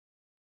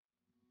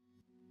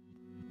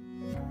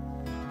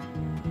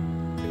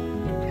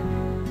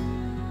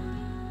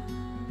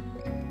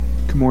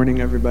Good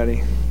morning,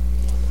 everybody.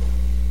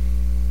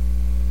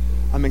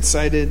 I'm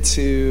excited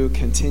to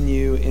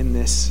continue in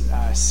this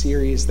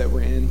series that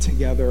we're in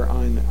together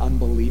on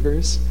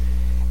Unbelievers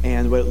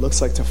and what it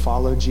looks like to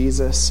follow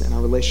Jesus in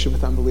our relationship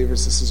with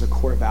unbelievers. This is a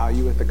core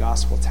value at the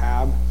Gospel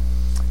Tab,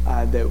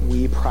 that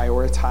we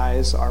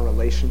prioritize our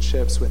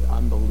relationships with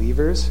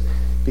unbelievers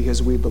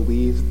because we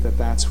believe that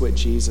that's what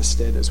Jesus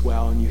did as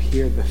well. And you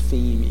hear the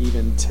theme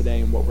even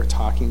today in what we're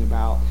talking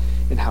about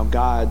and how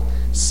God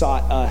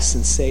sought us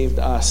and saved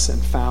us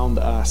and found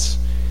us.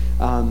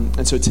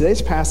 And so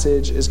today's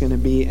passage is going to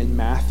be in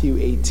Matthew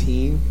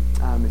 18.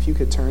 If you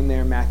could turn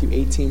there, Matthew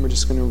 18. We're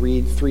just going to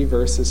read 3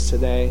 verses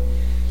today.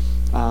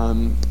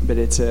 But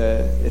it's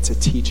a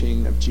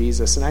teaching of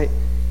Jesus. And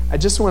I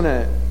just want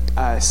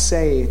to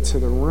say to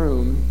the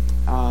room,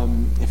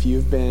 if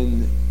you've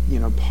been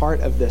part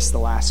of this the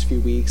last few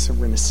weeks, and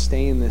we're going to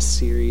stay in this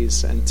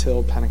series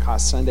until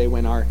Pentecost Sunday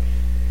when our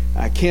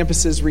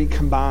campuses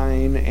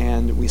recombine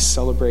and we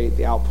celebrate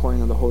the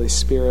outpouring of the Holy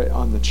Spirit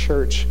on the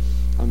church.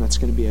 That's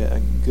going to be a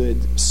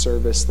good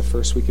service the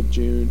first week of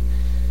June.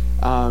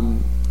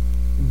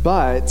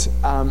 But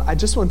I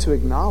just want to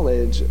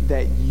acknowledge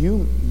that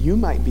you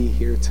might be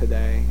here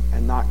today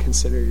and not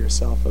consider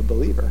yourself a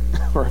believer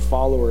or a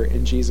follower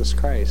in Jesus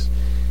Christ.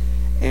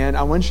 And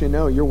I want you to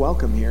know you're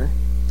welcome here.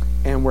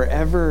 And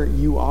wherever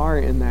you are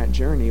in that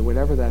journey,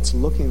 whatever that's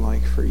looking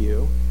like for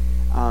you,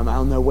 I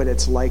don't know what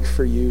it's like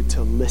for you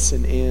to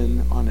listen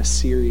in on a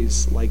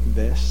series like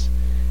this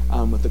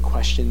with the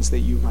questions that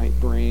you might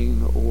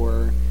bring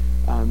or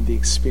the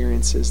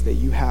experiences that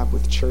you have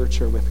with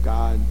church or with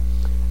God.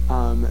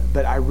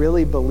 But I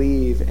really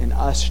believe in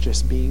us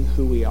just being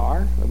who we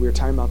are. We were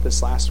talking about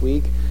this last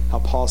week, how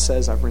Paul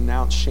says, I've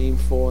renounced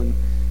shameful and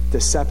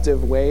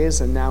deceptive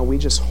ways, and now we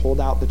just hold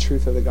out the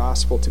truth of the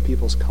gospel to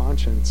people's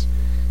conscience.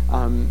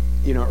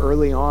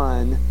 Early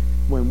on,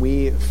 when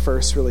we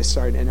first really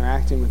started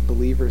interacting with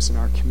believers in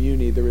our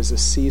community, there was a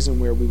season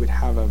where we would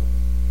have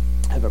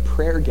a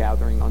prayer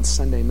gathering on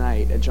Sunday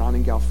night at John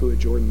and Galfua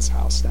Jordan's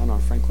house down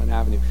on Franklin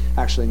Avenue,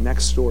 actually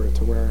next door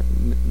to where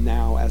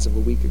now, as of a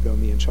week ago,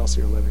 me and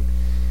Chelsea are living.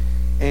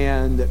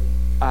 And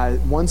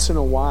once in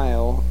a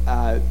while,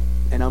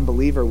 an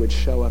unbeliever would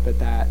show up at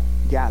that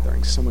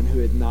gathering, someone who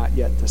had not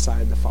yet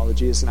decided to follow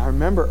Jesus. And I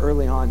remember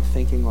early on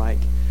thinking like,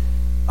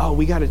 oh,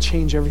 we got to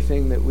change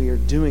everything that we are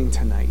doing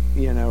tonight,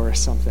 or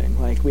something.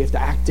 Like we have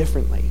to act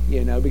differently,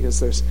 because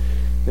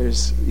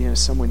there's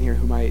someone here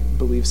who might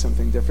believe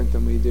something different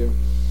than we do.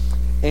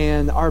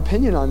 And our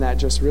opinion on that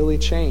just really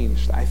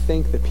changed. I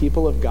think the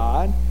people of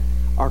God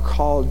are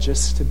called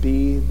just to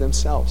be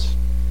themselves.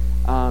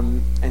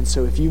 And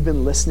so if you've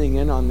been listening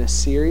in on this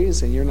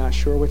series and you're not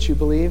sure what you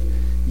believe,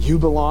 you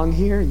belong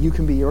here. You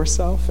can be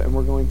yourself, and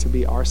we're going to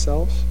be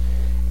ourselves.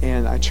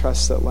 And I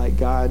trust that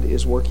God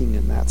is working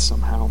in that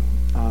somehow,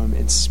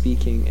 and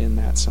speaking in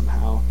that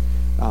somehow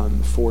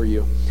for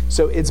you.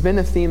 So it's been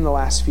a theme the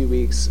last few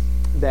weeks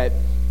that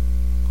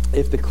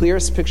if the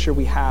clearest picture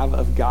we have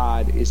of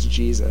God is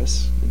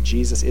Jesus, and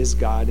Jesus is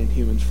God in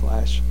human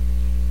flesh,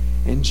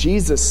 and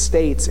Jesus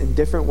states in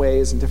different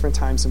ways, in different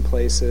times and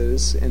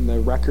places, in the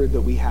record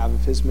that we have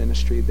of his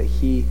ministry, that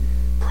he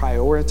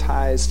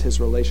prioritized his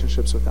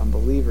relationships with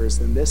unbelievers,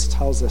 then this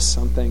tells us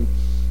something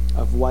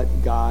of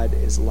what God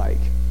is like.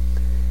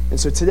 And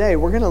so today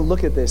we're going to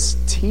look at this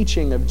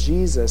teaching of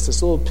Jesus,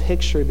 this little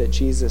picture that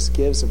Jesus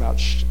gives about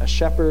a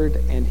shepherd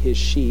and his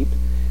sheep,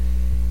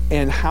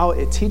 and how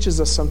it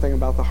teaches us something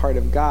about the heart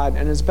of God.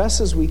 And as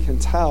best as we can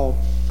tell,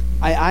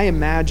 I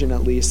imagine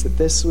at least that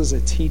this was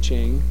a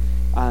teaching,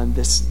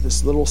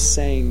 this little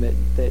saying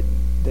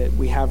that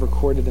we have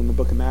recorded in the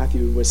book of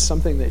Matthew was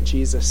something that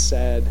Jesus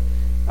said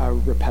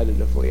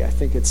repetitively. I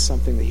think it's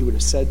something that he would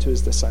have said to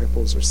his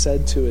disciples or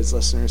said to his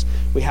listeners.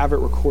 We have it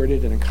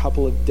recorded in a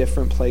couple of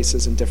different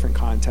places in different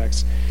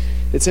contexts.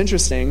 It's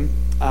interesting.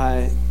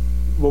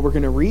 What we're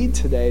going to read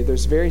today,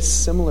 there's very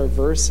similar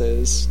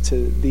verses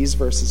to these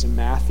verses in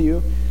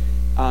Matthew,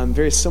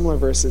 very similar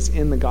verses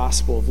in the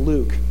Gospel of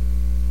Luke.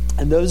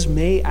 And those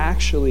may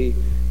actually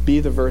be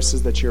the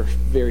verses that you're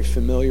very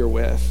familiar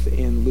with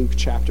in Luke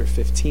chapter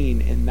 15.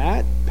 In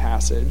that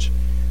passage,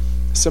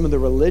 some of the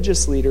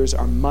religious leaders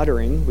are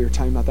muttering. We were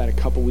talking about that a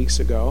couple weeks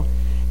ago.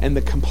 And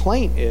the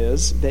complaint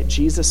is that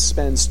Jesus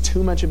spends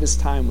too much of his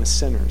time with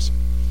sinners,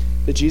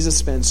 that Jesus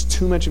spends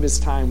too much of his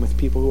time with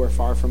people who are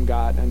far from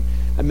God. And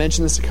I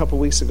mentioned this a couple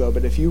weeks ago,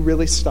 but if you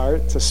really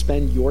start to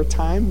spend your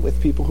time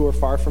with people who are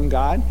far from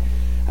God,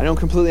 I don't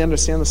completely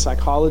understand the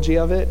psychology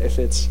of it, if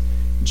it's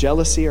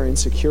jealousy or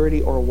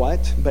insecurity or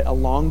what, but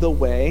along the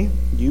way,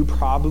 you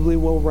probably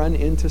will run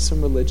into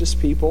some religious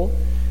people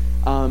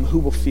who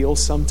will feel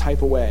some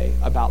type of way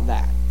about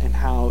that and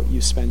how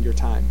you spend your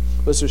time.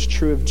 This was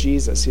true of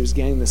Jesus. He was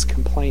getting this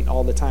complaint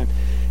all the time.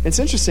 It's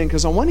interesting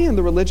because on one hand,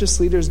 the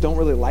religious leaders don't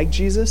really like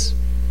Jesus,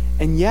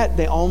 and yet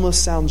they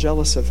almost sound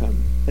jealous of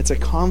him. It's a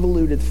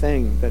convoluted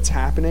thing that's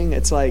happening.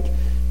 It's like,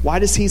 why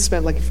does he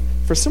spend,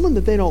 for someone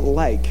that they don't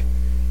like,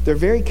 they're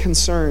very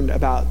concerned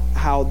about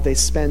how he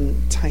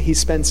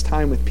spends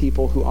time with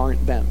people who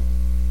aren't them,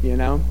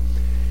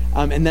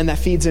 And then that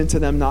feeds into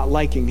them not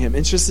liking him.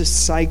 It's just this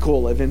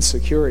cycle of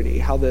insecurity,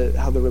 how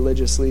the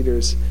religious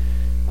leaders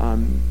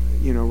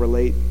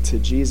relate to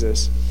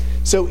Jesus.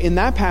 So in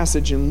that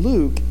passage in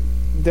Luke,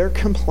 they're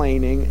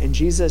complaining, and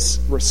Jesus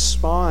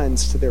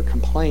responds to their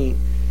complaint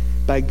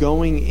by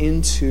going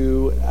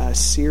into a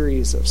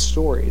series of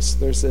stories.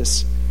 There's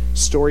this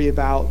story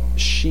about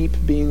sheep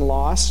being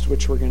lost,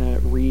 which we're going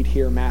to read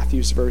here,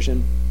 Matthew's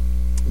version.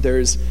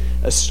 There's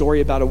a story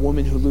about a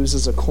woman who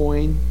loses a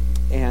coin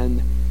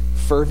and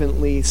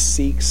fervently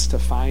seeks to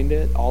find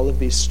it. All of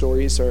these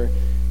stories are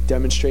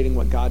demonstrating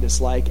what God is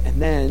like.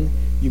 And then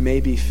you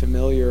may be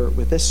familiar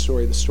with this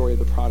story, the story of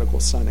the prodigal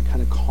son. It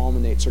kind of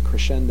culminates or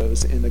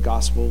crescendos in the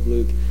Gospel of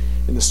Luke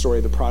in the story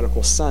of the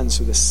prodigal son.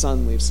 So the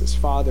son leaves his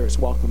father, is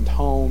welcomed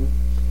home.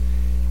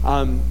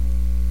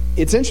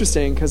 It's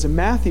interesting because in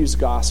Matthew's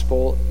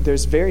Gospel,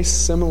 there's very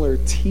similar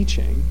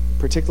teaching,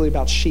 particularly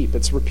about sheep.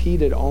 It's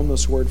repeated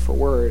almost word for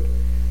word.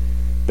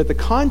 But the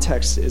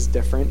context is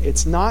different.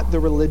 It's not the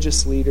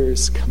religious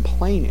leaders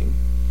complaining.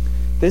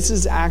 This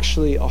is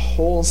actually a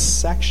whole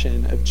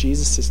section of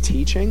Jesus'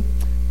 teaching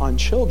on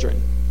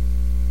children.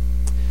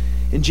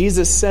 And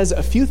Jesus says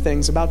a few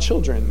things about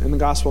children in the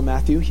Gospel of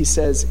Matthew. He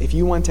says, if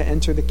you want to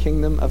enter the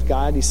kingdom of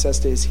God, he says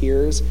to his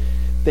hearers,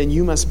 then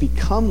you must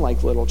become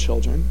like little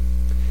children.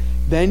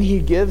 Then he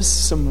gives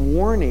some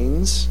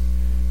warnings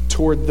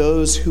toward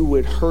those who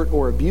would hurt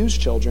or abuse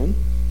children.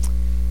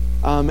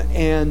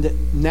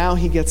 And now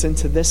he gets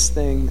into this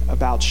thing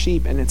about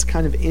sheep, and it's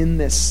kind of in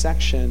this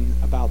section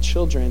about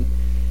children.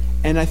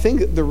 And I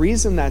think the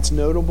reason that's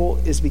notable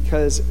is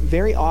because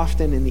very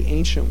often in the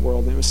ancient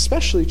world, and it was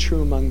especially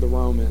true among the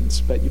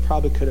Romans, but you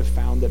probably could have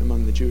found it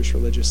among the Jewish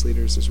religious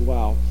leaders as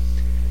well,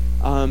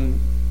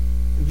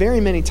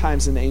 very many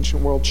times in the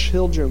ancient world,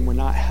 children were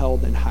not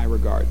held in high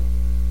regard.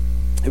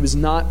 It was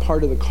not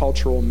part of the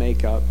cultural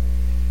makeup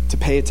to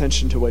pay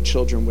attention to what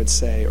children would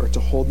say, or to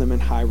hold them in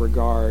high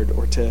regard,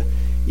 or to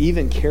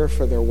even care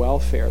for their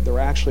welfare. There were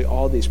actually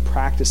all these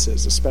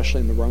practices,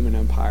 especially in the Roman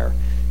Empire,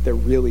 that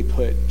really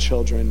put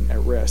children at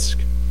risk.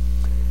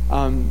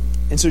 And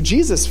so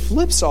Jesus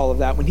flips all of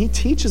that. When he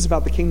teaches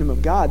about the kingdom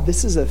of God,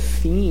 this is a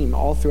theme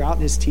all throughout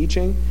his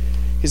teaching.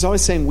 He's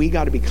always saying we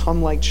got to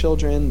become like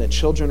children, that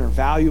children are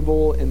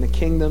valuable in the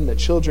kingdom, that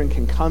children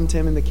can come to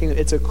him in the kingdom.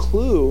 It's a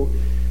clue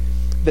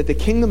that the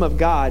kingdom of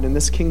God and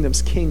this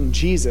kingdom's king,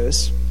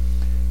 Jesus,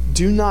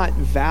 do not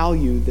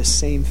value the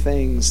same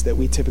things that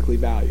we typically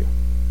value.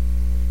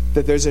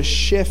 That there's a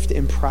shift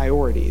in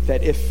priority.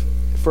 That if,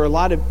 for a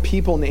lot of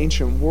people in the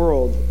ancient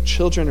world,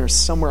 children are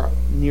somewhere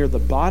near the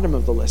bottom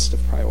of the list of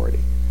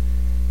priority,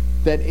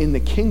 that in the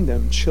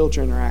kingdom,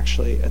 children are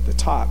actually at the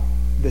top.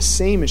 The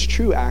same is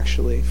true,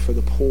 actually, for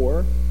the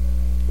poor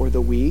or the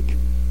weak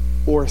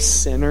or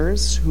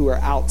sinners who are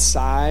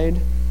outside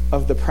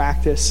of the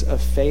practice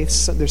of faith.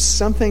 So there's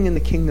something in the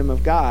kingdom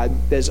of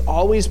God that's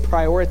always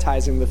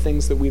prioritizing the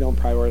things that we don't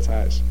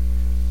prioritize.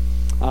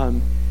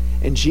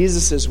 And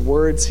Jesus'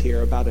 words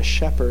here about a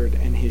shepherd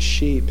and his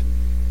sheep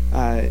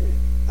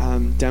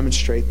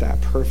demonstrate that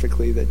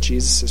perfectly, that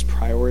Jesus'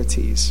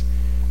 priorities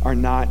are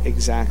not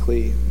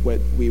exactly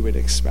what we would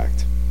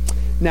expect.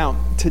 Now,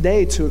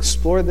 today, to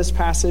explore this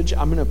passage,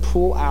 I'm going to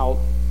pull out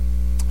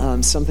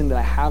something that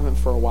I haven't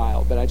for a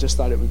while, but I just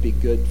thought it would be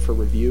good for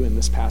review, and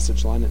this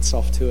passage lent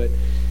itself to it.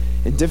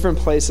 In different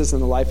places in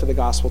the Life of the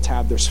Gospel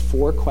tab, there's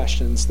 4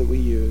 questions that we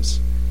use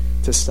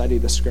to study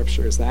the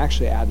scriptures. And I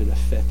actually added a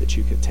 5th that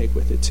you could take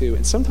with it too.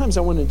 And sometimes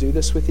I want to do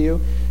this with you.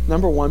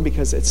 Number 1,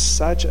 because it's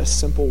such a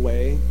simple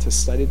way to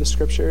study the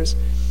scriptures.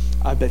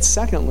 But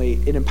secondly,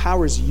 it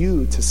empowers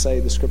you to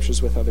study the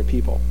scriptures with other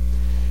people.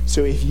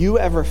 So if you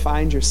ever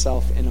find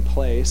yourself in a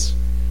place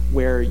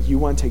where you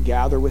want to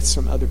gather with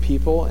some other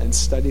people and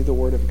study the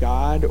Word of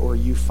God, or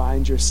you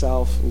find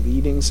yourself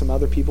leading some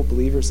other people,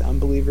 believers,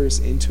 unbelievers,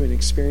 into an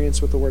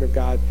experience with the Word of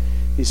God,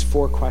 these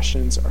 4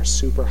 questions are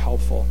super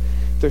helpful.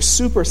 They're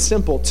super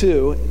simple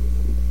too.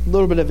 A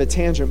little bit of a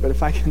tangent, but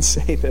if I can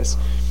say this.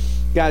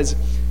 Guys,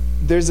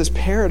 there's this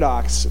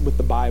paradox with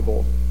the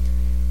Bible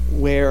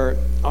where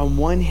on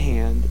one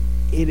hand,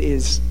 it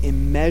is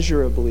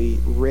immeasurably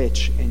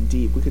rich and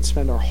deep. We could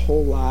spend our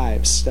whole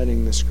lives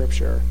studying the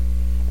scripture,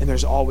 and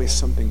there's always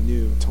something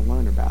new to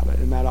learn about it,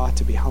 and that ought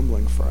to be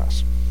humbling for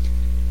us.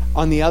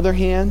 On the other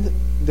hand,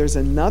 there's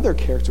another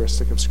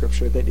characteristic of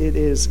scripture, that it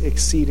is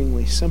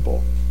exceedingly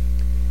simple,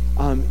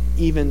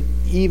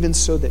 even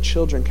so that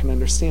children can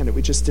understand it.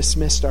 We just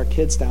dismissed our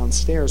kids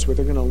downstairs where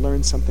they're going to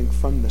learn something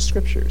from the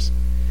scriptures,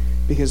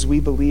 because we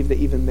believe that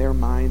even their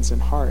minds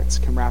and hearts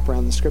can wrap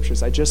around the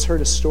scriptures. I just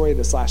heard a story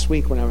this last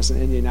week when I was in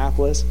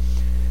Indianapolis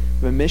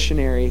of a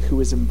missionary who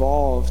was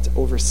involved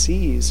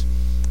overseas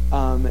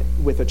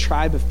with a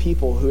tribe of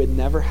people who had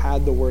never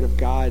had the Word of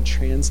God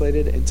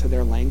translated into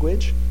their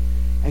language.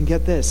 And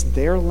get this,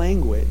 their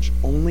language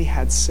only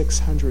had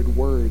 600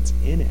 words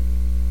in it.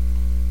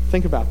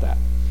 Think about that.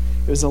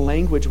 It was a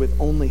language with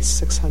only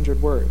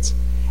 600 words.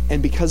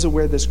 And because of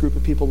where this group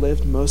of people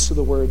lived, most of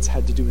the words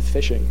had to do with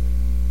fishing.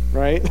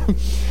 Right?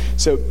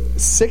 So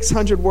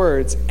 600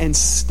 words, and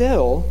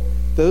still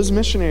those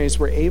missionaries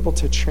were able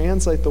to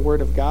translate the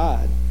Word of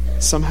God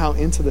somehow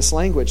into this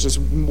language. There's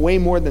way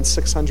more than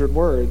 600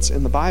 words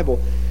in the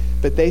Bible,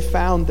 but they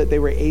found that they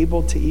were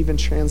able to even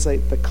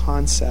translate the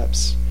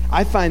concepts.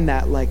 I find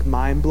that like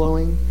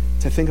mind-blowing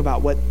to think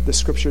about what the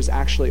scriptures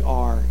actually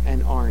are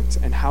and aren't,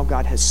 and how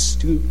God has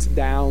stooped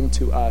down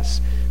to us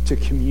to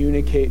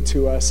communicate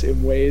to us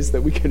in ways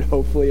that we can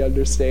hopefully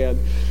understand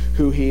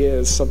who he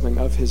is, something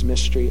of his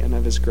mystery and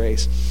of his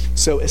grace.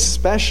 So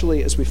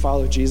especially as we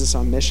follow Jesus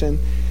on mission,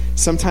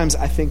 sometimes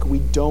I think we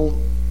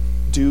don't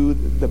do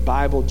the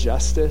Bible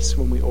justice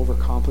when we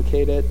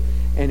overcomplicate it.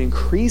 And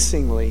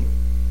increasingly,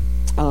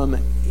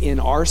 in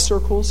our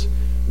circles,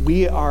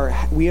 we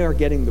are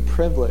getting the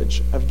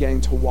privilege of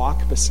getting to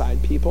walk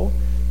beside people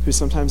who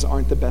sometimes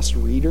aren't the best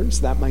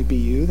readers. That might be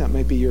you. That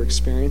might be your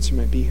experience. You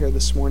might be here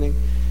this morning.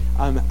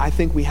 I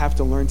think we have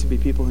to learn to be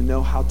people who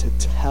know how to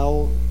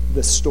tell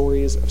the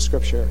stories of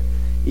Scripture,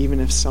 even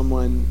if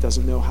someone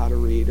doesn't know how to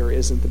read or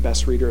isn't the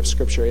best reader of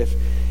Scripture.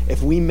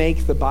 If we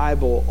make the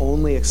Bible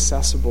only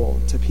accessible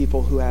to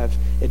people who have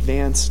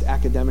advanced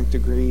academic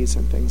degrees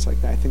and things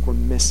like that, I think we're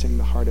missing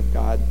the heart of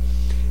God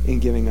in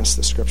giving us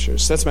the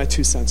Scriptures. So that's my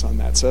 2 cents on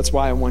that. So that's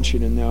why I want you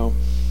to know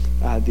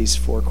these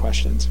 4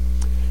 questions.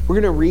 We're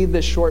going to read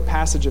this short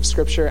passage of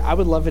Scripture. I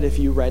would love it if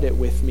you read it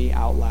with me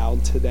out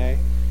loud today,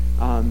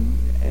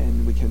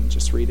 and we can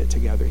just read it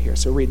together here.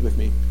 So read with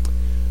me.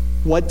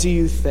 What do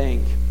you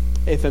think?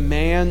 If a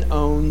man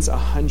owns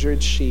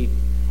 100 sheep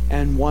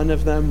and one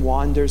of them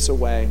wanders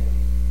away,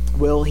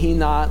 will he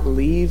not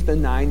leave the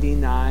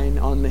 99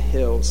 on the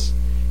hills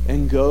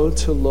and go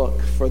to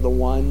look for the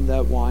one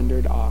that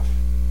wandered off?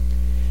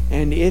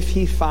 And if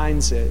he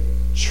finds it,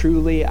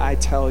 truly I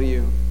tell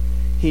you,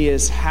 he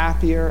is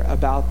happier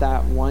about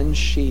that one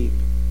sheep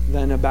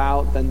than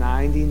about the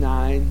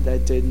 99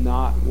 that did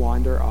not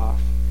wander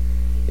off.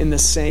 In the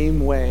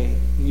same way,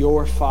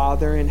 your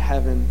Father in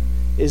heaven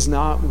is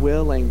not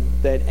willing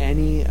that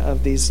any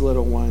of these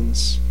little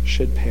ones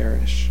should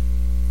perish.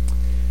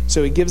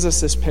 So he gives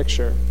us this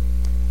picture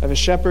of a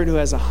shepherd who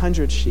has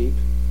 100 sheep.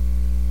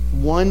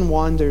 One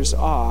wanders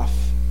off,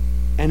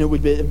 and it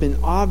would have been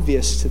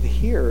obvious to the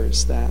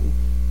hearers then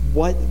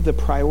what the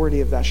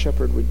priority of that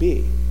shepherd would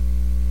be,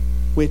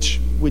 which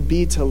would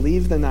be to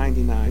leave the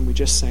 99, we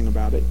just sang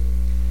about it,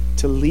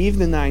 to leave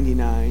the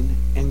 99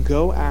 and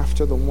go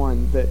after the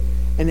one that,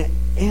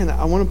 and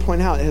I want to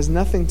point out, it has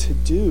nothing to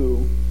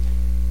do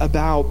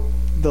about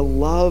the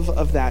love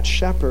of that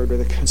shepherd or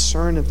the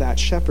concern of that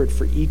shepherd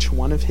for each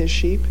one of his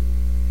sheep.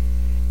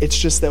 It's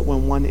just that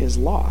when one is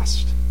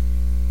lost,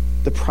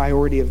 the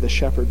priority of the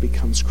shepherd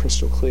becomes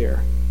crystal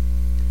clear.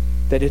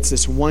 That it's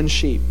this one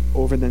sheep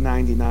over the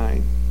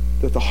 99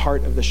 that the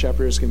heart of the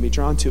shepherd is going to be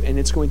drawn to, and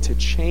it's going to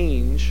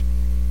change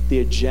the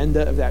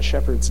agenda of that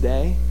shepherd's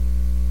day.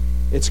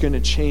 It's going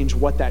to change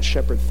what that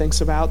shepherd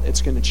thinks about.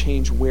 It's going to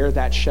change where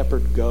that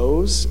shepherd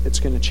goes. It's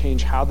going to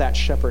change how that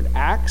shepherd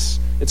acts.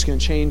 It's going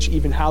to change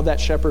even how that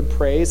shepherd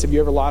prays. Have you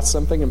ever lost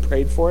something and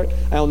prayed for it?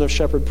 I don't know if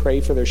shepherds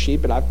pray for their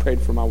sheep, but I've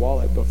prayed for my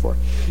wallet before.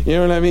 You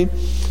know what I mean?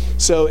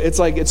 So it's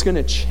like it's going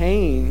to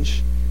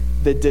change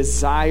the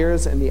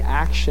desires and the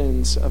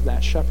actions of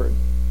that shepherd.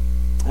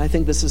 And I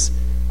think this is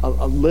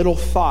a little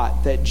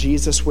thought that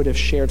Jesus would have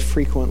shared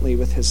frequently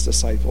with his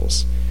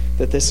disciples,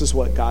 that this is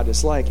what God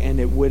is like, and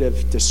it would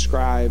have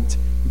described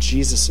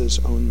Jesus'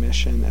 own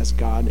mission as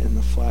God in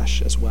the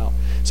flesh as well.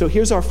 So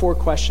here's our 4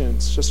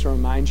 questions, just to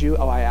remind you.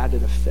 Oh, I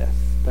added a 5th,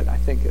 but I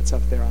think it's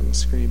up there on the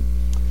screen.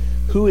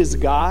 Who is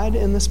God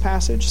in this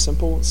passage?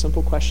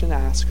 Simple question to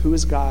ask. Who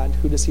is God?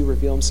 Who does he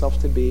reveal himself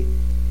to be?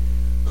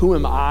 Who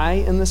am I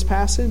in this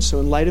passage? So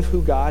in light of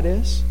who God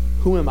is,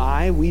 who am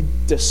I? We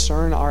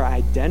discern our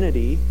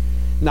identity,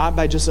 not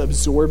by just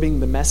absorbing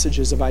the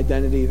messages of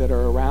identity that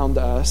are around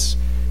us,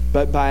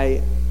 but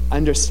by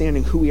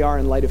understanding who we are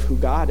in light of who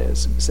God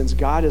is. Since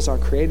God is our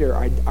creator,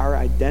 our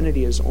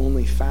identity is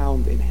only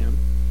found in him.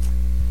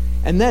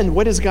 And then,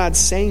 what is God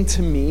saying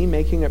to me,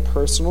 making it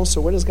personal? So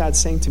what is God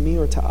saying to me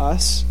or to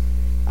us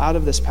out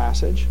of this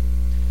passage?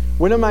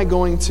 What am I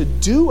going to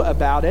do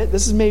about it?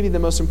 This is maybe the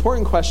most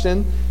important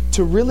question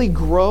to really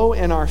grow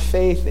in our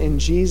faith in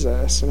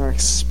Jesus and our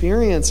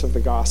experience of the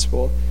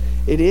gospel.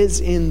 It is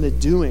in the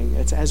doing.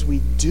 It's as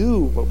we do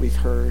what we've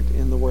heard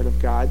in the Word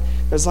of God.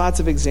 There's lots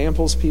of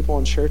examples, people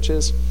in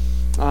churches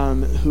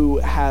who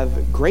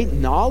have great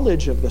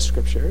knowledge of the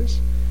Scriptures,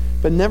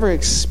 but never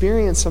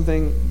experienced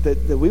something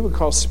that we would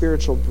call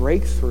spiritual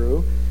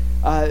breakthrough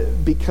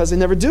because they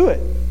never do it,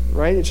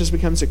 right? It just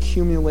becomes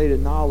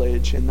accumulated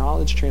knowledge and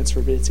knowledge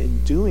transfer, but it's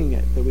in doing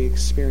it that we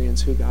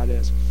experience who God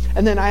is.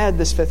 And then I had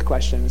this 5th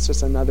question. It's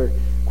just another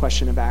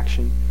question of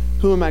action.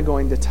 Who am I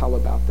going to tell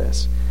about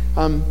this?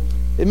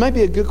 It might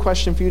be a good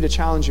question for you to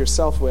challenge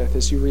yourself with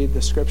as you read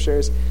the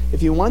Scriptures.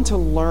 If you want to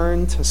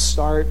learn to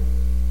start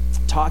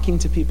talking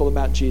to people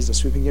about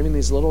Jesus, we've been giving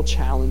these little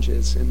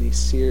challenges in these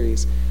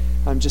series.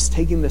 Just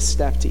taking the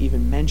step to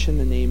even mention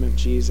the name of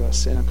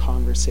Jesus in a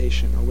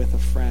conversation or with a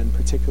friend,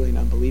 particularly an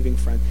unbelieving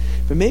friend.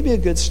 But maybe a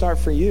good start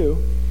for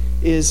you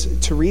is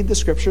to read the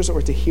scriptures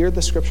or to hear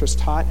the scriptures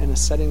taught in a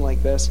setting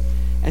like this,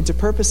 and to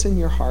purpose in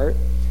your heart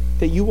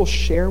that you will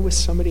share with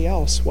somebody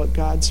else what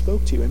God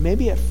spoke to you. And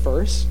maybe at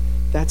first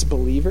that's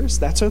believers.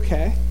 That's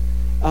okay.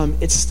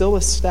 It's still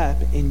a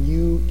step in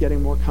you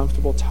getting more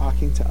comfortable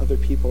talking to other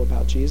people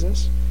about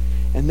Jesus.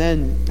 And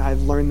then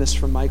I've learned this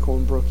from Michael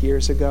and Brooke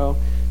years ago,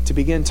 to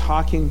begin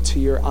talking to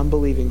your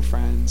unbelieving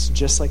friends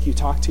just like you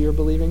talk to your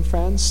believing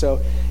friends.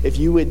 So if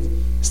you would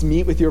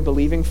meet with your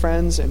believing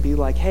friends and be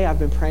like, hey, I've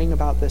been praying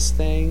about this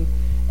thing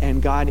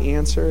and God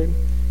answered,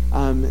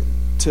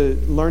 to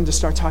learn to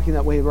start talking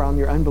that way around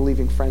your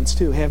unbelieving friends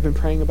too. Hey, I've been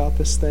praying about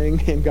this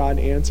thing and God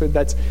answered.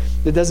 That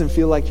doesn't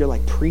feel like you're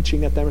like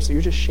preaching at them. So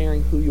you're just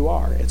sharing who you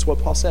are. It's what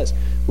Paul says.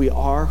 We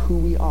are who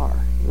we are,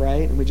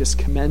 right? And we just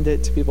commend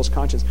it to people's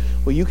conscience.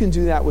 Well, you can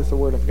do that with the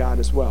Word of God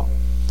as well.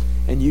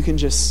 And you can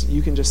just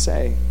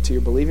say to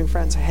your believing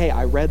friends, hey,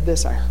 I read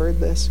this, I heard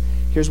this.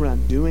 Here's what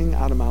I'm doing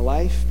out of my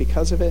life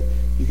because of it.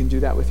 You can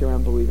do that with your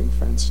unbelieving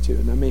friends too.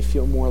 And that may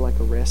feel more like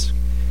a risk,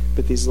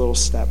 but these little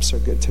steps are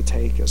good to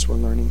take as we're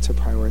learning to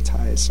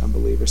prioritize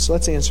unbelievers. So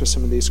let's answer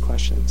some of these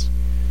questions.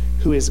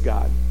 Who is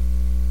God?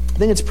 I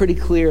think it's pretty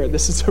clear.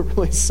 This is a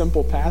really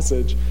simple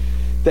passage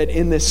that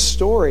in this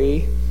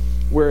story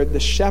where the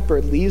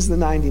shepherd leaves the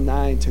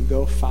 99 to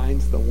go find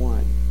the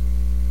one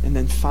and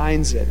then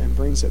finds it and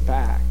brings it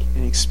back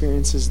and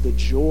experiences the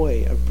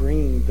joy of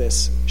bringing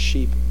this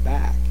sheep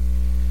back,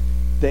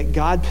 that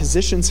God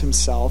positions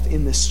himself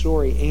in this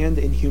story and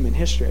in human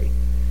history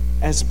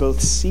as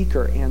both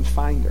seeker and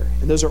finder.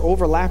 And those are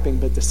overlapping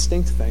but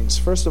distinct things.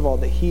 First of all,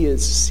 that he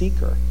is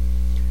seeker,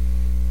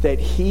 that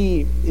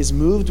he is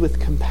moved with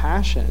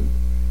compassion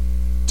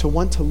to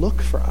want to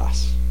look for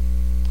us.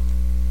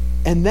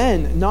 And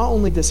then, not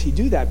only does he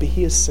do that, but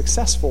he is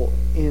successful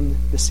in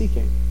the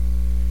seeking.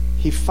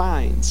 He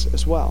finds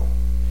as well.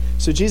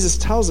 So Jesus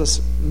tells us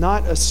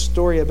not a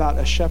story about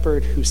a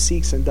shepherd who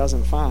seeks and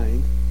doesn't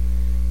find,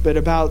 but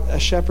about a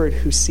shepherd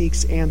who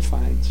seeks and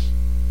finds.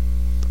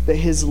 That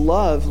his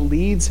love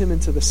leads him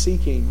into the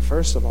seeking,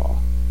 first of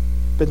all,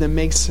 but then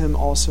makes him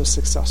also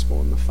successful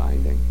in the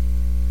finding.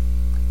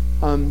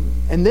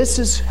 And this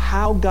is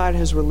how God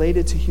has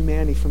related to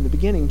humanity from the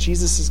beginning.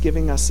 Jesus is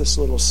giving us this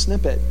little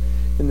snippet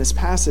in this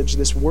passage,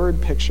 this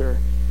word picture,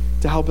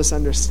 to help us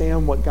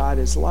understand what God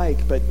is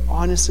like. But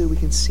honestly, we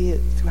can see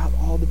it throughout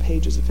all the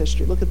pages of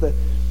history. Look at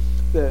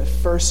the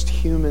first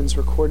humans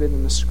recorded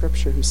in the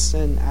scripture who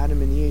sinned,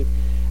 Adam and Eve.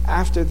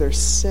 After their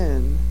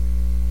sin,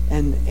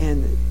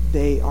 and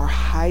they are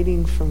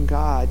hiding from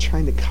God,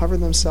 trying to cover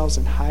themselves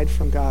and hide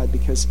from God,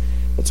 because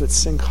that's what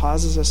sin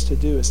causes us to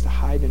do, is to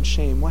hide in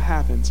shame. What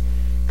happens?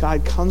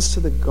 God comes to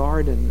the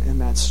garden in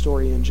that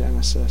story in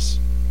Genesis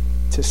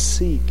to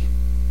seek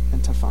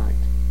and to find.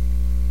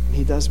 And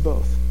he does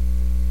both.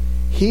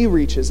 He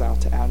reaches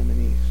out to Adam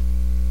and Eve,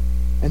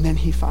 and then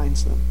he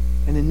finds them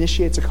and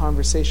initiates a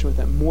conversation with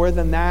them. More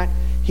than that,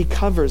 he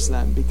covers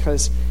them,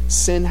 because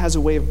sin has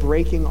a way of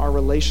breaking our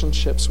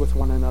relationships with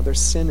one another.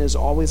 Sin is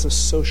always a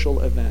social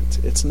event.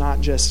 It's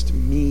not just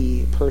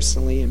me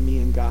personally and me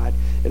and God.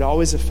 It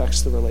always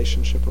affects the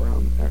relationships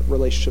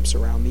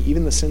around me.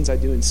 Even the sins I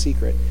do in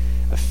secret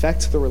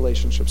affect the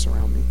relationships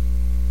around me.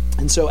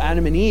 And so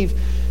Adam and Eve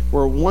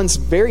were once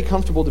very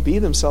comfortable to be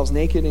themselves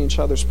naked in each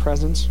other's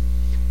presence,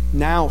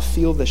 now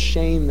feel the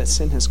shame that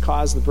sin has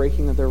caused, the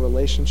breaking of their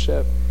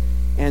relationship,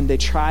 and they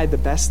try the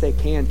best they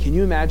can. Can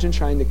you imagine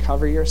trying to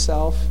cover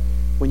yourself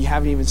when you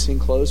haven't even seen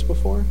clothes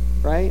before,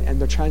 right? And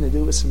they're trying to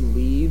do it with some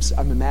leaves.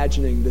 I'm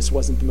imagining this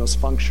wasn't the most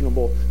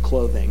functional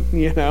clothing,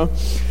 you know?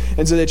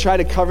 And so they try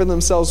to cover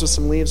themselves with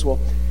some leaves. Well,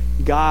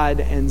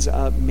 God ends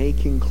up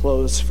making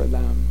clothes for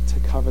them to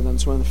cover them.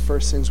 It's one of the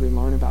first things we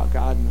learn about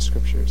God in the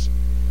scriptures,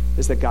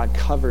 is that God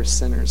covers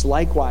sinners.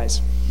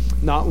 Likewise,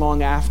 not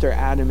long after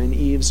Adam and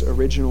Eve's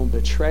original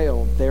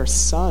betrayal, their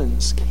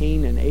sons,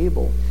 Cain and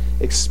Abel,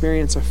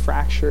 experience a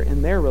fracture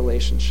in their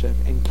relationship,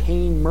 and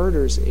Cain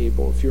murders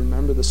Abel, if you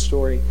remember the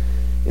story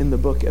in the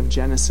book of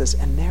Genesis.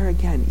 And there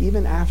again,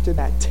 even after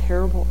that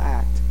terrible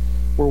act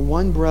where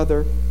one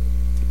brother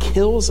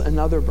kills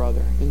another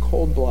brother in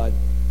cold blood,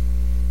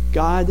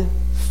 God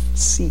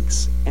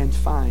seeks and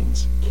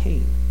finds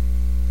Cain.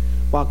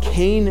 While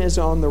Cain is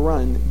on the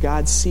run,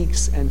 God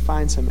seeks and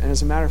finds him. And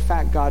as a matter of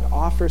fact, God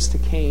offers to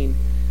Cain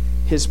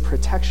his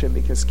protection,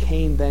 because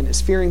Cain then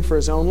is fearing for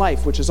his own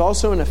life, which is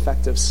also an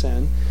effect of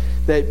sin,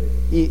 that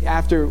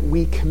after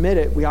we commit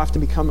it, we often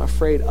become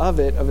afraid of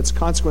it, of its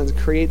consequence. It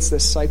creates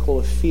this cycle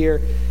of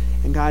fear,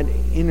 and God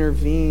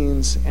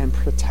intervenes and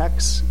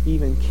protects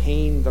even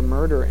Cain, the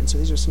murderer. And so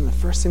these are some of the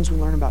first things we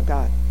learn about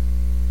God,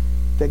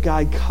 that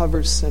God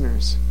covers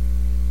sinners,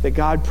 that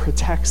God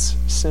protects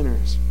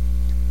sinners,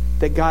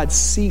 that God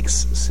seeks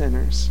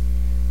sinners,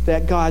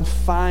 that God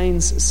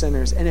finds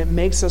sinners. And it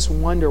makes us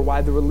wonder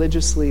why the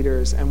religious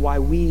leaders and why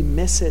we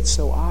miss it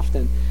so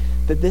often,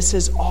 that this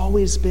has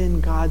always been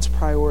God's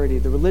priority.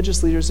 The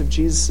religious leaders of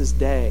Jesus'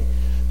 day,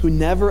 who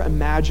never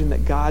imagined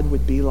that God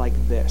would be like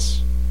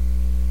this.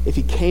 If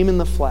he came in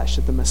the flesh,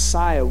 that the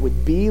Messiah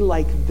would be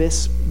like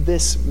this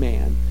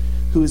man,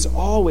 who is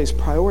always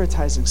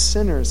prioritizing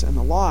sinners and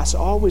the lost,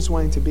 always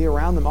wanting to be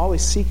around them,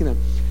 always seeking them.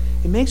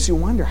 It makes you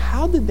wonder,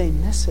 how did they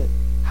miss it?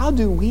 How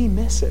do we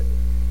miss it?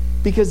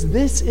 Because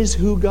this is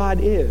who God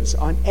is.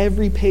 On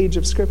every page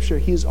of Scripture,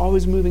 He is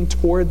always moving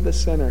toward the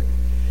sinner.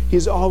 He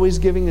is always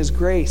giving His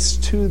grace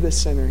to the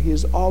sinner. He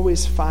is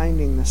always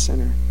finding the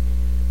sinner.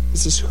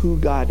 This is who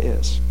God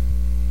is.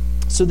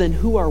 So then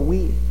who are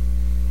we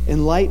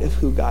in light of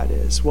who God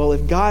is? Well,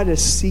 if God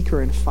is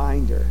seeker and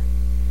finder,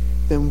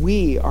 then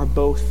we are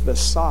both the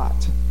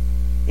sought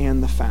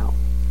and the found.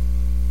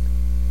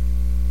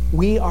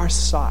 We are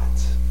sought.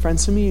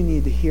 Friends, some of you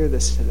need to hear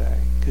this today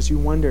because you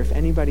wonder if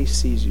anybody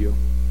sees you.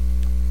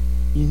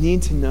 You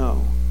need to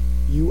know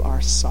you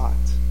are sought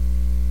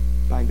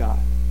by God.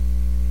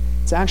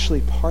 It's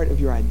actually part of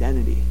your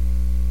identity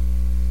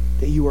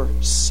that you are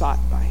sought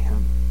by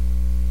Him.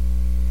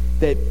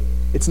 That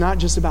it's not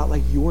just about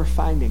like you're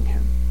finding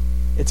Him.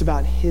 It's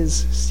about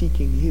His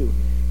seeking you.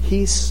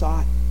 He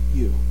sought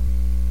you.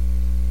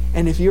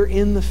 And if you're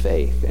in the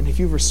faith, and if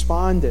you've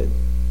responded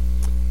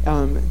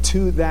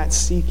to that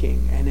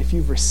seeking, and if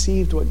you've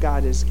received what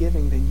God is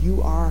giving, then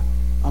you are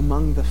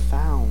among the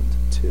found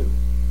too.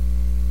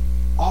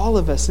 All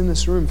of us in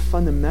this room,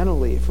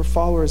 fundamentally, if we're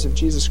followers of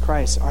Jesus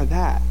Christ, are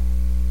that.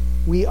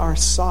 We are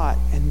sought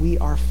and we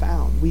are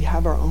found. We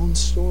have our own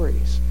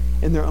stories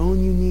in their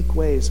own unique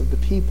ways of the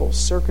people,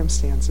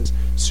 circumstances,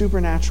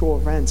 supernatural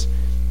events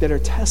that are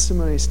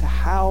testimonies to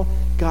how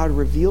God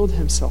revealed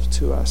Himself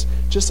to us,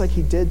 just like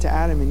He did to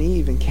Adam and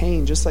Eve and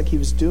Cain, just like He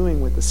was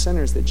doing with the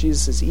sinners that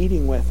Jesus is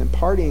eating with and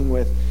partying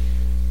with.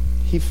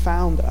 He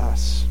found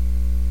us.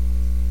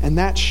 And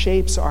that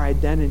shapes our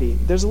identity.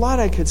 There's a lot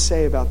I could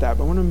say about that,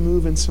 but I want to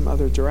move in some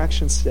other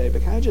directions today.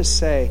 But can I just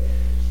say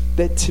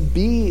that to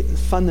be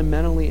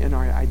fundamentally in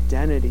our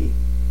identity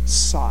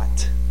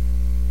sought,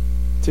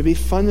 to be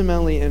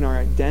fundamentally in our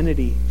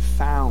identity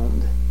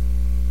found,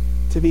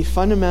 to be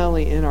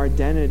fundamentally in our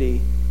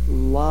identity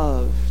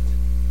loved,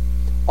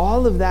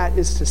 all of that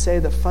is to say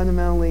that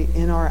fundamentally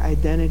in our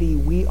identity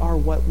we are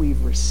what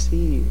we've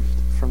received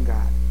from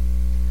God.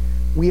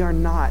 We are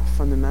not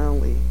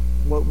fundamentally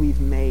what we've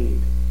made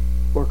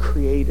or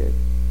created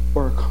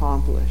or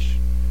accomplished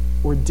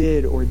or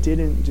did or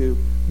didn't do.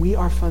 We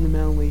are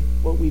fundamentally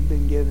what we've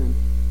been given.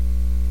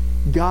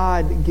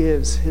 God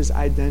gives His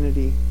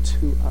identity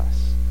to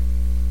us.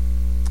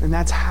 And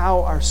that's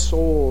how our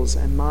souls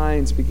and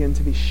minds begin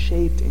to be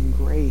shaped in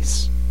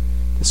grace.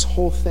 This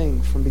whole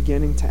thing from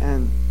beginning to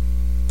end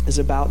is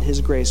about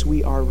His grace.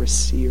 We are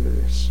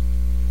receivers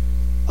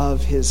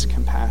of His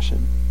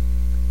compassion.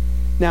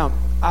 Now,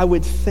 I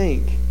would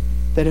think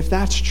that if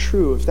that's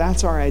true, if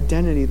that's our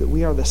identity, that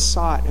we are the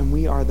sought and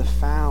we are the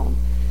found,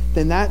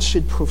 then that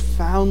should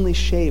profoundly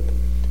shape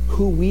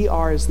who we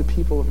are as the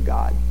people of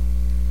God,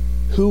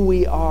 who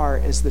we are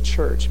as the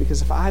church.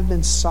 Because if I've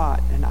been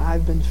sought and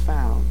I've been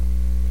found,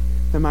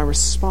 then my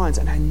response,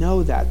 and I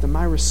know that, then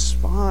my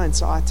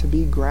response ought to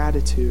be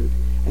gratitude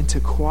and to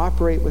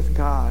cooperate with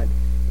God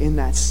in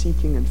that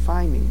seeking and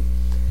finding.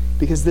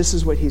 Because this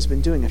is what He's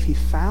been doing. If He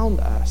found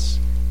us,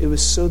 it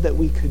was so that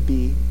we could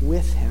be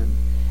with Him.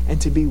 And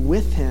to be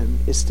with Him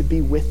is to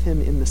be with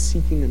Him in the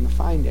seeking and the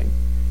finding.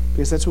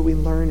 Because that's what we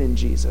learn in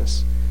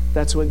Jesus.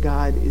 That's what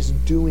God is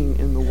doing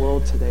in the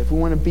world today. If we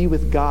want to be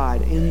with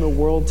God in the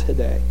world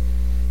today,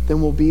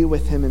 then we'll be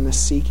with Him in the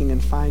seeking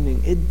and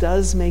finding. It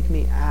does make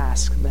me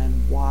ask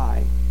then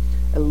why,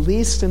 at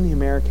least in the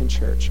American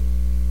church,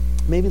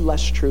 maybe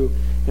less true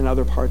in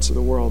other parts of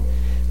the world,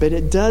 but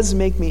it does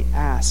make me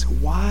ask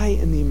why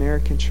in the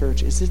American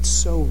church is it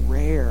so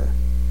rare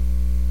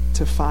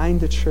to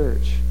find a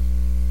church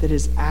that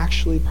is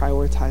actually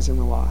prioritizing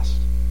the lost.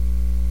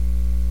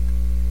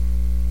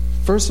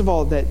 First of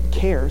all, that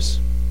cares.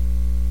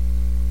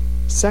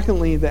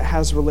 Secondly, that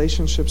has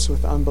relationships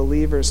with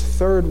unbelievers.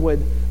 Third,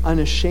 would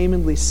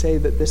unashamedly say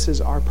that this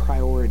is our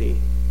priority,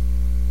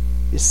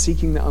 is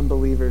seeking the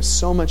unbelievers.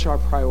 So much our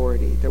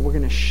priority that we're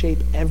going to shape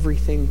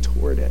everything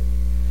toward it.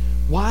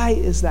 Why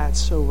is that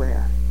so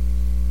rare?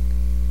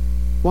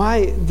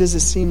 Why does it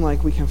seem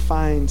like we can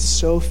find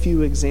so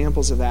few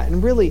examples of that?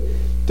 And really,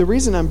 the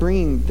reason I'm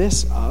bringing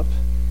this up,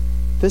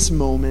 this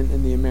moment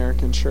in the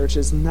American church,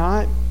 is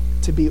not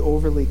to be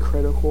overly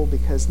critical,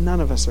 because none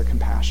of us are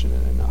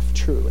compassionate enough,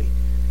 truly.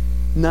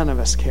 None of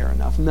us care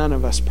enough. None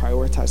of us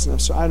prioritize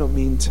enough. So I don't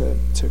mean to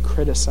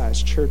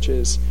criticize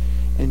churches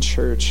and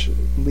church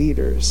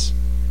leaders.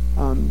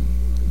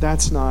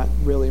 That's not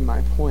really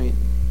my point.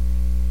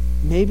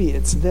 Maybe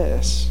it's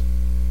this,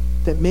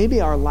 that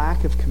maybe our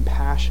lack of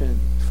compassion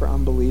for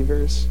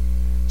unbelievers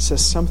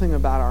says something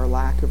about our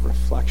lack of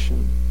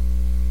reflection,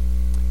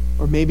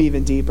 or maybe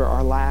even deeper,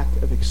 our lack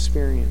of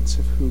experience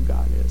of who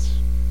God is.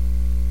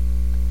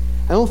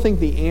 I don't think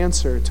the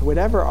answer to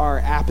whatever our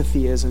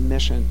apathy is in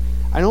mission,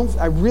 I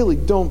really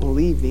don't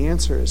believe the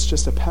answer is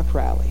just a pep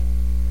rally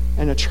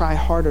and a try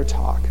harder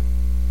talk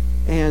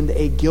and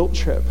a guilt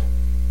trip.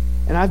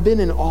 And I've been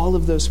in all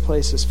of those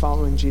places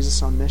following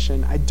Jesus on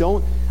mission. I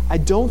don't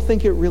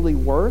think it really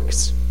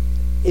works.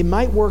 It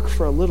might work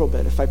for a little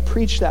bit. If I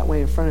preach that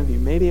way in front of you,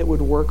 maybe it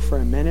would work for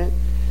a minute.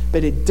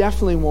 but it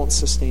definitely won't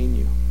sustain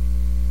you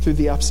through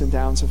the ups and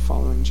downs of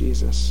following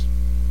Jesus.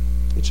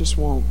 It just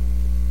won't.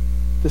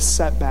 The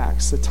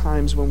setbacks, the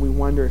times when we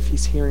wonder if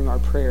he's hearing our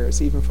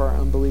prayers, even for our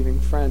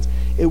unbelieving friends,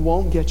 it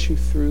won't get you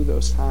through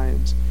those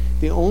times.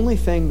 The only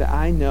thing that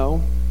I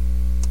know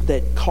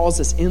that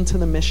calls us into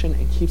the mission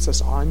and keeps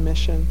us on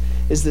mission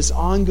is this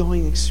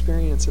ongoing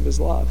experience of his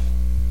love.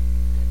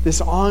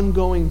 This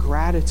ongoing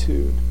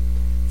gratitude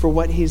for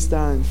what he's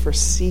done, for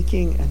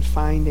seeking and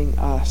finding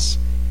us.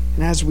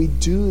 And as we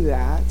do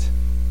that,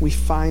 we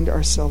find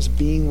ourselves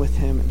being with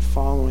him and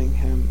following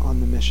him on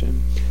the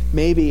mission.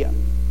 Maybe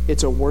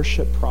it's a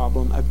worship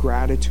problem, a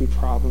gratitude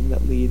problem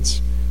that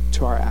leads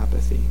to our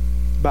apathy.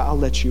 But I'll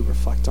let you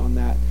reflect on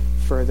that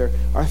further.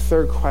 Our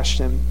third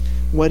question,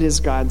 what is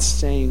God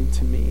saying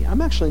to me?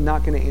 I'm actually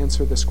not going to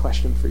answer this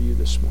question for you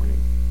this morning.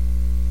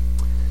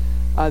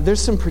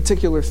 There's some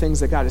particular things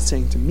that God is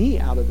saying to me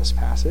out of this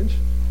passage.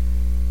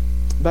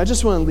 But I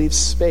just want to leave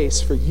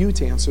space for you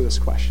to answer this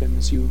question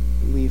as you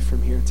leave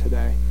from here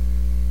today.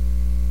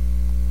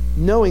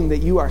 Knowing that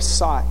you are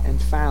sought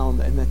and found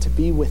and that to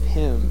be with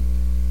him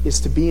is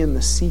to be in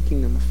the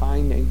seeking and the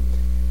finding.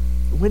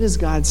 What is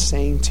God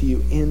saying to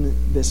you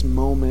in this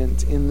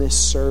moment, in this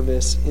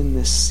service, in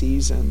this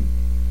season?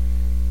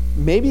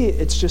 Maybe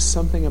it's just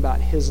something about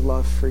his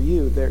love for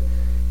you.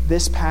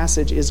 This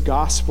passage is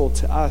gospel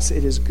to us.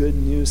 It is good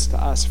news to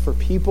us. For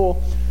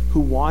people who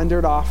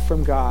wandered off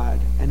from God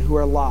and who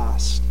are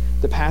lost,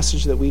 the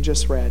passage that we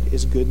just read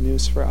is good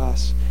news for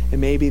us. And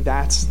maybe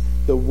that's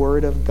the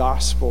word of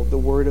gospel, the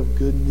word of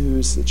good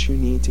news that you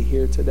need to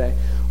hear today.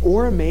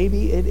 Or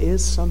maybe it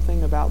is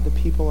something about the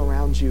people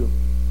around you,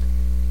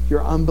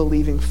 your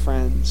unbelieving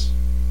friends,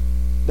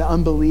 the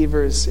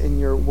unbelievers in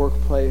your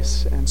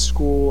workplace and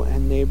school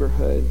and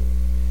neighborhood.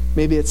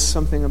 Maybe it's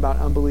something about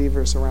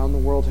unbelievers around the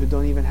world who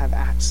don't even have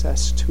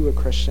access to a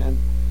Christian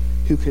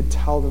who could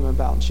tell them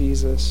about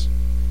Jesus.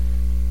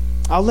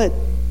 I'll let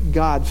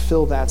God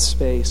fill that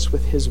space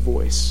with his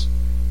voice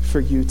for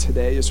you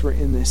today as we're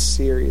in this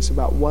series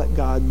about what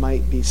God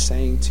might be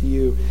saying to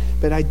you.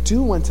 But I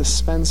do want to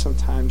spend some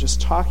time just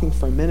talking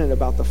for a minute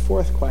about the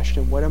fourth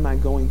question, what am I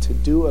going to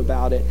do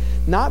about it?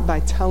 Not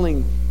by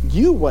telling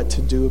you what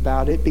to do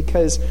about it,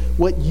 because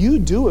what you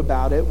do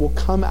about it will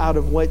come out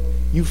of what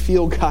you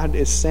feel God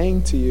is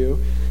saying to you.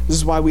 This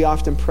is why we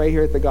often pray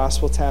here at the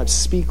Gospel Tab,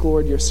 speak,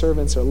 Lord, your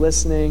servants are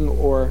listening,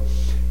 or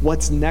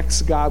what's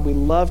next, God? We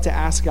love to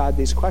ask God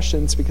these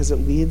questions because it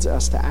leads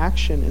us to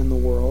action in the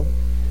world.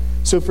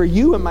 So for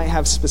you, it might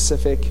have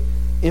specific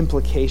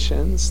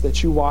implications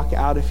that you walk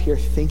out of here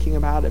thinking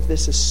about. If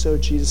this is so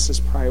Jesus'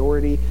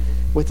 priority,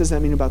 what does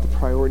that mean about the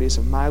priorities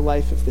of my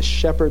life? If the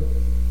shepherd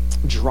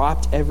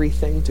dropped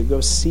everything to go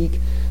seek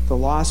the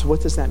lost,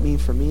 what does that mean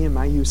for me and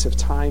my use of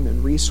time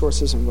and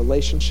resources and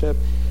relationship?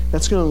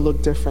 That's going to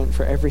look different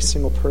for every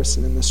single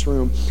person in this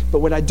room. But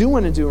what I do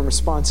want to do in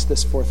response to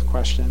this fourth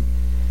question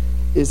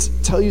is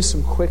tell you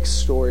some quick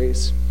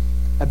stories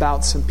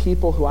about some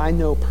people who I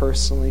know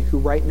personally who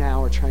right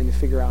now are trying to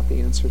figure out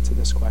the answer to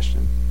this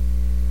question.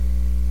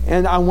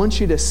 And I want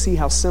you to see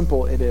how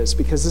simple it is,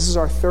 because this is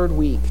our third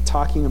week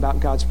talking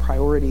about God's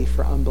priority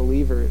for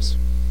unbelievers.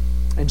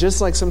 And just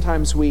like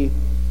sometimes we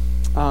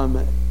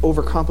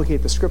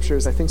overcomplicate the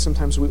scriptures, I think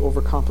sometimes we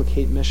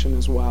overcomplicate mission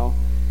as well.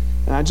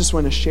 And I just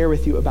want to share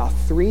with you about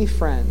 3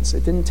 friends.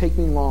 It didn't take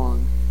me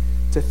long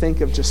to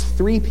think of just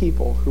 3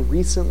 people who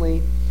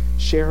recently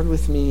shared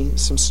with me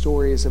some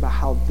stories about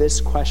how this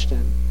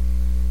question,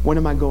 what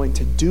am I going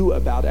to do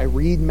about it? I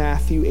read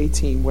Matthew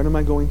 18, what am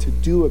I going to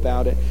do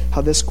about it?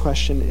 How this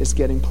question is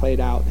getting played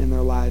out in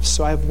their lives.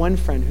 So I have one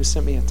friend who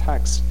sent me a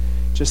text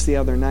just the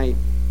other night.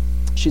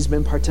 She's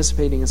been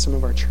participating in some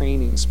of our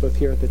trainings, both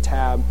here at the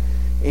Tab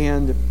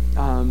and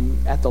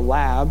at the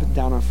lab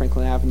down on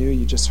Franklin Avenue.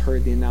 You just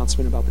heard the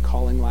announcement about the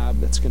calling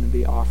lab that's going to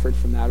be offered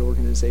from that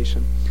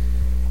organization.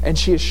 And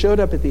she has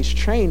showed up at these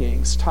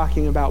trainings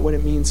talking about what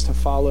it means to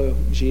follow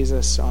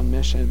Jesus on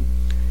mission.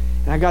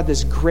 And I got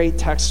this great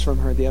text from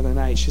her the other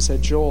night. She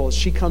said, Joel,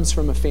 she comes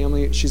from a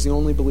family, she's the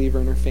only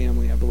believer in her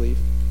family, I believe.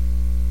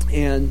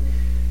 And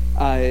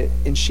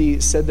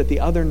she said that the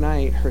other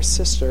night, her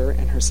sister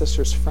and her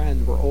sister's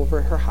friend were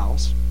over at her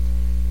house.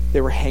 They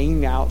were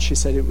hanging out. She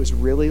said it was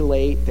really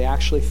late. They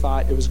actually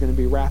thought it was going to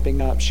be wrapping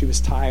up. She was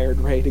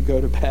tired, ready to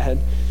go to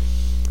bed.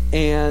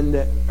 And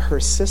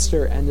her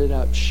sister ended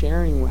up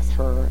sharing with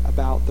her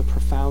about the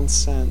profound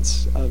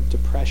sense of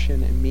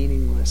depression and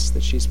meaningless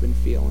that she's been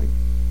feeling.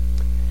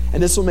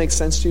 And this will make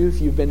sense to you if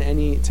you've been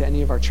to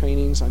any of our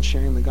trainings on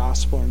sharing the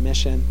gospel or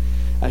mission.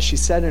 She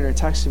said in her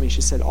text to me,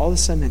 she said, all of a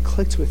sudden it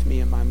clicked with me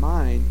in my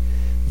mind,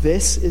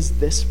 this is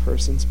this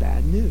person's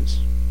bad news,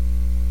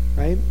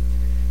 right?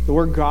 The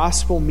word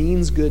gospel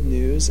means good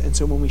news, and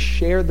so when we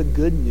share the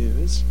good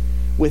news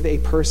with a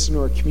person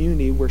or a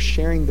community, we're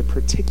sharing the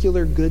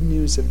particular good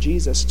news of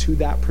Jesus to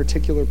that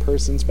particular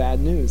person's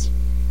bad news.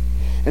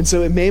 And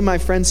so it made my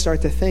friend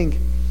start to think,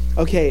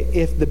 okay,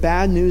 if the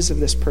bad news of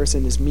this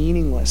person is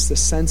meaningless, the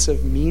sense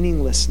of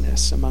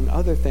meaninglessness, among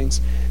other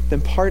things,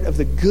 then part of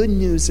the good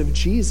news of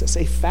Jesus,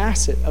 a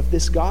facet of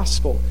this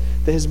gospel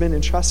that has been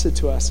entrusted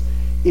to us,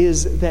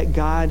 is that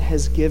God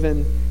has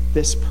given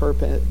this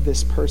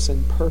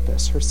person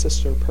purpose, her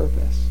sister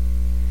purpose.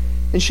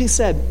 And she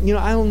said,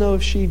 I don't know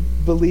if she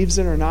believes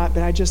it or not,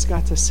 but I just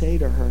got to say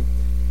to her,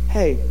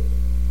 hey,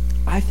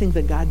 I think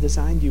that God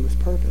designed you with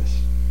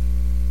purpose.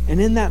 And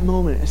in that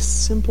moment, as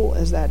simple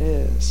as that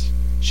is,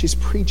 she's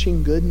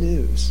preaching good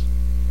news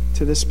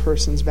to this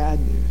person's bad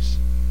news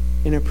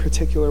in a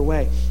particular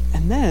way.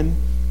 And then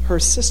her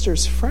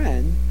sister's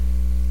friend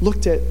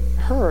looked at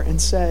her and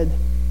said,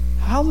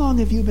 how long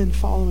have you been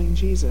following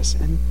Jesus?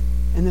 And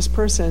this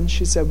person,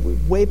 she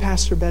said, way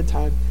past her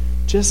bedtime,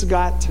 just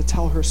got to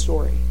tell her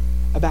story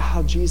about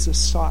how Jesus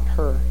sought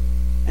her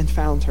and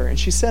found her. And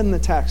she said in the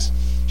text,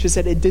 she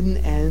said it didn't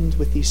end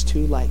with these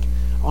two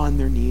on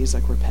their knees,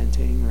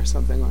 repenting or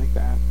something like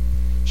that.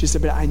 She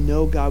said, but I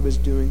know God was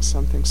doing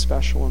something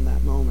special in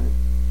that moment.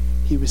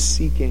 He was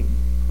seeking,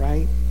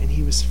 right? And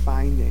he was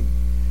finding.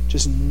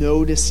 Just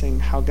noticing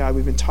how God,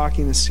 we've been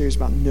talking in this series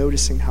about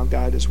noticing how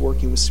God is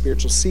working with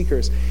spiritual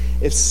seekers.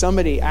 If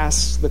somebody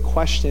asks the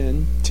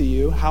question to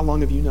you, how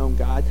long have you known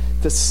God?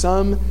 To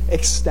some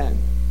extent,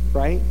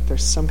 right?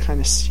 There's some kind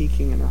of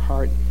seeking in her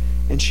heart,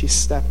 and she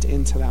stepped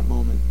into that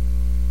moment.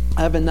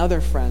 I have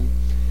another friend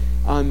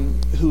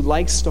who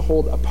likes to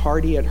hold a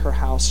party at her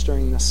house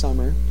during the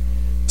summer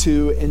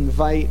to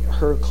invite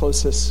her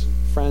closest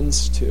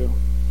friends to.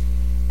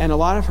 And a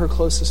lot of her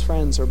closest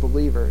friends are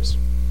believers.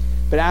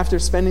 But after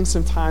spending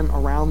some time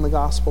around the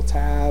gospel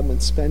tab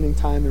and spending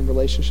time in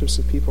relationships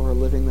with people who are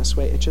living this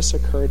way, it just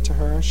occurred to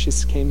her. She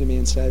came to me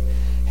and said,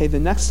 hey, the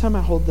next time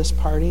I hold this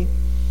party,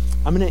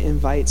 I'm going to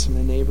invite some of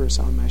the neighbors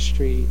on my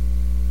street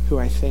who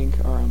I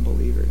think are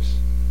unbelievers.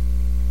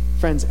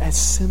 Friends, as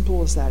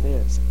simple as that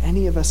is,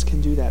 any of us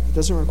can do that. It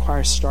doesn't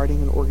require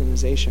starting an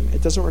organization.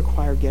 It doesn't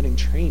require getting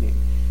training.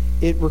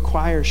 It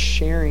requires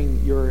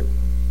sharing your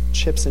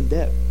chips and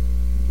dip,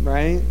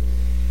 right,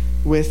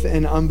 with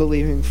an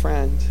unbelieving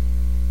friend.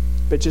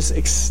 But just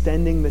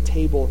extending the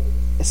table,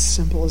 as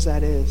simple as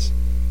that is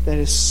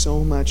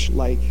so much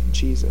like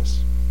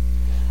Jesus.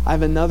 I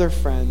have another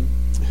friend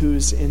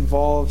who's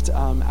involved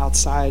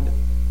outside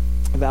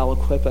of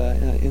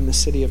Aliquippa in the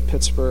city of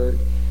Pittsburgh.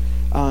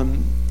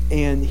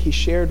 And he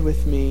shared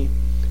with me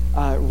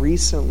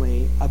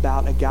recently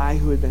about a guy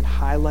who had been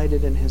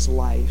highlighted in his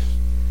life.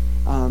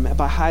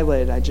 By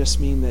highlighted, I just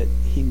mean that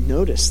he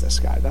noticed this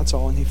guy, that's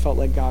all, and he felt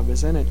like God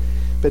was in it.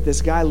 But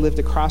this guy lived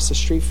across the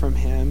street from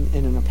him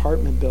in an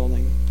apartment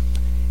building,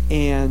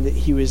 and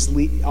he was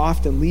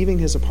often leaving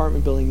his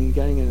apartment building and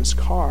getting in his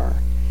car,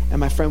 and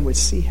my friend would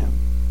see him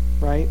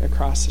right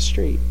across the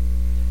street.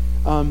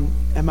 And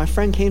my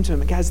friend came to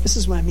him, and guys, this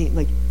is what I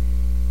mean.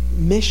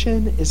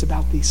 Mission is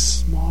about these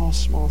small,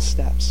 small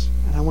steps,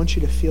 and I want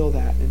you to feel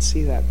that and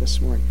see that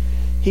this morning.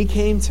 He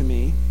came to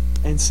me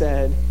and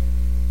said,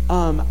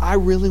 I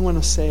really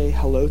want to say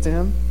hello to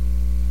him,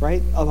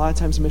 right? A lot of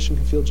times mission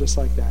can feel just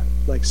like that,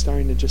 like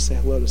starting to just say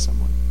hello to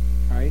someone,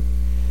 right?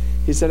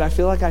 He said, I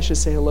feel like I should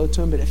say hello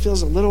to him, but it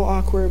feels a little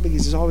awkward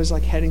because he's always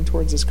heading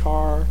towards his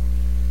car.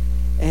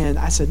 And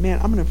I said, man,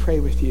 I'm going to pray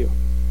with you,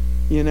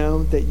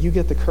 that you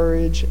get the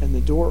courage and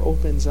the door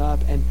opens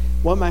up. And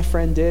what my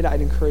friend did,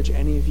 I'd encourage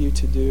any of you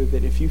to do,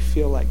 that if you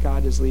feel like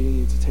God is leading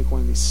you to take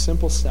one of these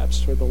simple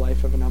steps toward the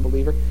life of an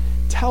unbeliever,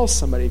 tell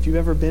somebody. If you've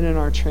ever been in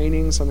our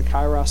trainings on the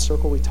Kairos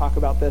Circle, we talk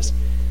about this.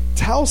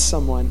 Tell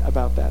someone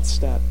about that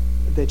step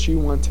that you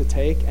want to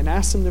take and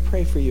ask them to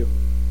pray for you,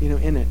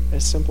 in it,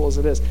 as simple as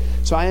it is.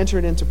 So I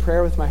entered into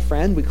prayer with my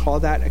friend. We call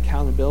that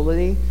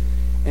accountability.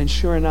 And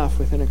sure enough,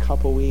 within a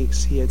couple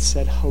weeks, he had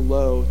said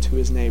hello to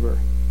his neighbor.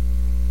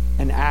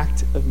 An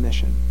act of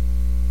mission,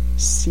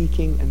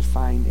 seeking and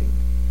finding.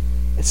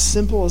 As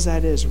simple as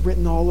that is,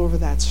 written all over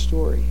that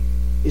story,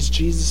 is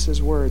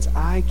Jesus' words,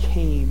 I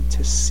came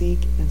to seek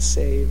and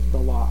save the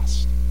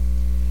lost.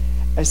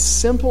 As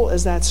simple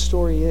as that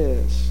story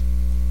is,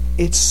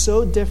 it's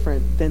so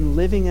different than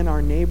living in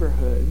our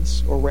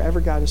neighborhoods or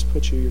wherever God has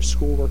put you, your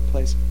school,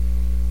 workplace,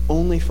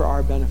 only for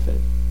our benefit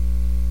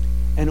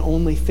and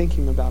only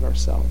thinking about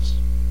ourselves.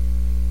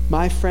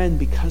 My friend,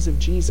 because of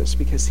Jesus,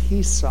 because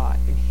he sought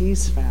and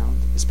he's found,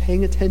 is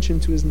paying attention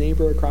to his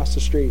neighbor across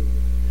the street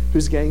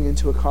who's getting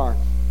into a car.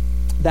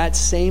 That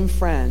same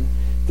friend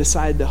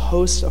decided to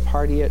host a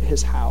party at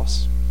his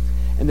house.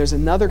 And there's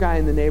another guy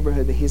in the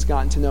neighborhood that he's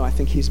gotten to know. I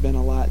think he's been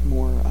a lot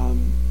more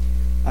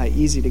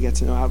easy to get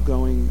to know,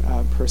 outgoing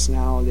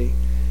personality.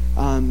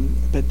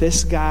 But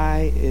this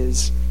guy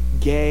is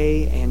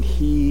gay, and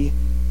he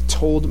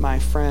told my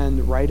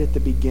friend right at the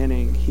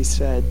beginning, he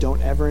said,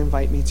 don't ever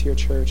invite me to your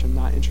church. I'm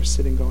not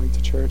interested in going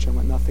to church. I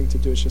want nothing to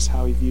do. It's just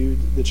how he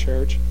viewed the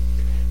church.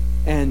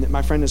 And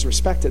my friend has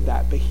respected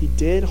that, but he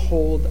did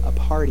hold a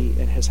party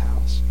at his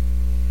house.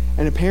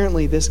 And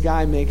apparently this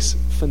guy makes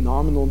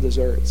phenomenal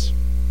desserts.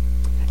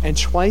 And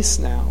twice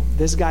now,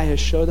 this guy has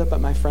showed up at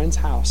my friend's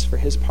house for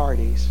his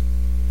parties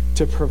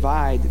to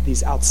provide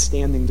these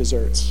outstanding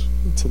desserts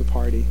to the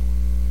party.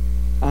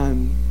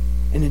 And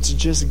it's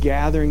just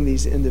gathering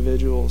these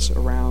individuals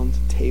around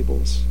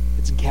tables.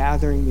 It's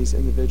gathering these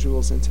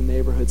individuals into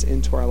neighborhoods,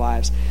 into our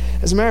lives.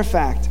 As a matter of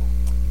fact,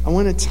 I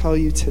want to tell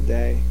you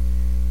today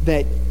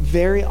that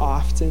very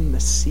often the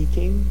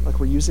seeking, like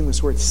we're using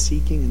this word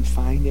seeking and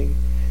finding,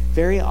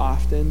 very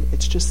often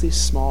it's just these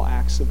small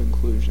acts of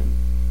inclusion.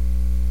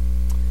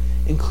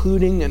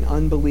 Including an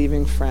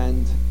unbelieving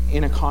friend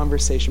in a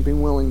conversation,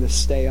 being willing to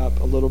stay up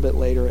a little bit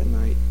later at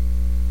night.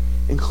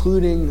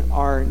 Including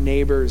our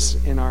neighbors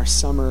in our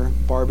summer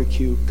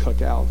barbecue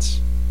cookouts.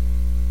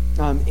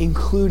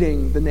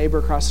 Including the neighbor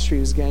across the street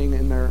who's getting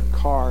in their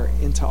car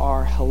into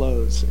our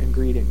hellos and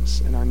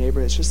greetings in our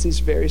neighborhood. It's just these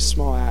very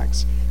small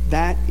acts.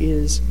 That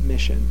is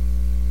mission.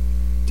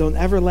 Don't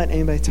ever let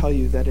anybody tell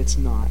you that it's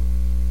not.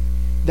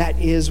 That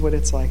is what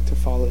it's like to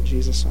follow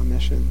Jesus on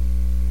mission.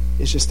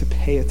 Is just to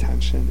pay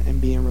attention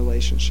and be in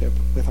relationship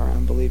with our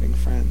unbelieving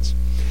friends.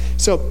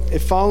 So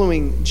if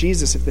following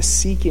Jesus, if the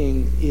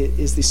seeking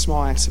is these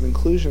small acts of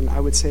inclusion, I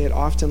would say it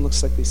often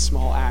looks like these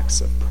small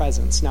acts of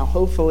presence. Now,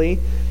 hopefully,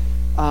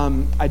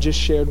 I just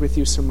shared with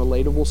you some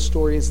relatable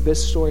stories.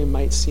 This story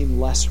might seem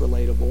less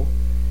relatable.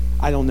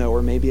 I don't know,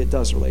 or maybe it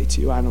does relate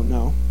to you. I don't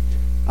know.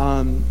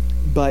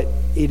 But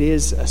it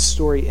is a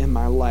story in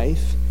my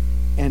life,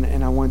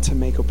 and I want to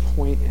make a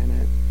point in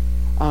it.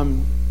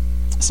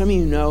 Some of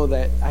you know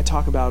that I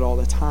talk about all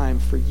the time.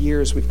 For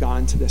years, we've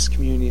gone to this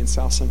community in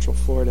South Central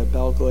Florida,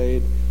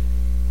 Belglade,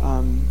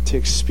 to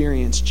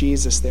experience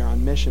Jesus there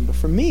on mission. But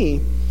for me,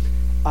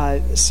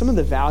 some of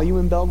the value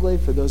in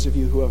Belglade, for those of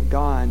you who have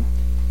gone,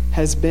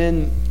 has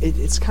been,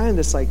 it's kind of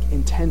this like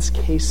intense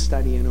case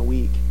study in a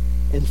week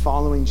in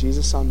following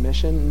Jesus on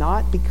mission,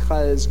 not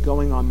because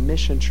going on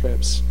mission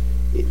trips,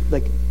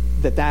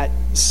 that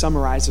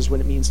summarizes what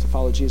it means to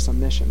follow Jesus on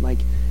mission. Like,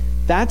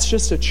 that's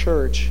just a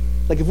church.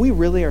 Like, if we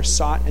really are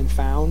sought and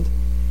found,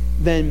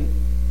 then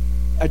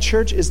a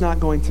church is not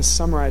going to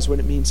summarize what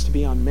it means to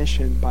be on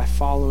mission by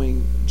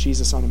following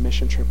Jesus on a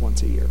mission trip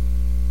once a year,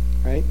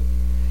 right?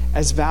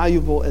 As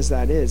valuable as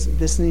that is,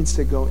 this needs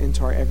to go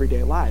into our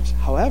everyday lives.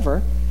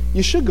 However,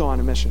 you should go on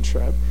a mission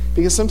trip,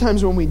 because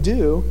sometimes when we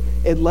do,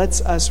 it lets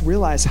us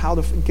realize how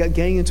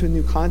getting into a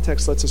new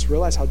context lets us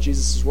realize how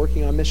Jesus is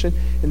working on mission,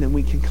 and then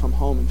we can come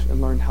home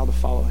and learn how to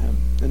follow him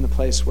in the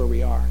place where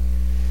we are.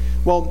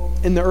 Well,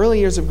 in the early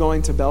years of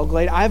going to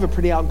Belglade, I have a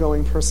pretty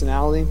outgoing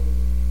personality,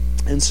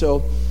 and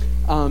so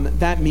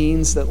that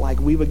means that like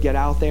we would get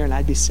out there and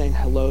I'd be saying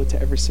hello to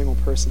every single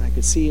person I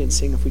could see and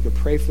seeing if we could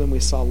pray for them.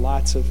 We saw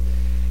lots of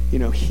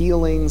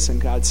healings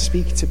and God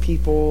speak to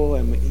people,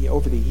 and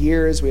over the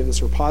years we have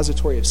this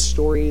repository of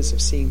stories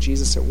of seeing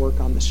Jesus at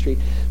work on the street.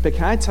 But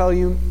can I tell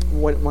you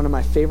what one of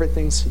my favorite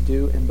things to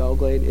do in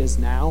Belglade is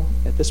now,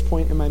 at this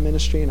point in my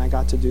ministry, and I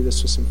got to do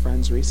this with some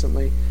friends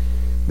recently.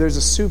 There's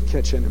a soup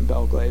kitchen in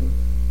Belglade.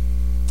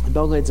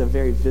 Belglade's a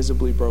very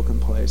visibly broken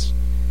place.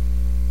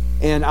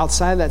 And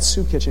outside of that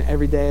soup kitchen,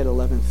 every day at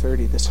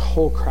 11:30, this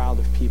whole crowd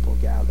of people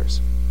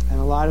gathers. And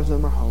a lot of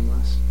them are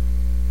homeless.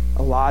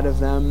 A lot of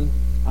them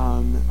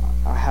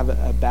have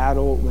a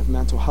battle with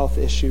mental health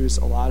issues.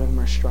 A lot of them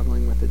are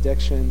struggling with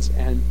addictions.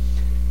 And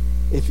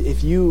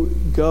if you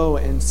go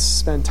and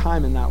spend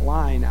time in that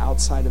line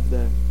outside of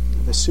the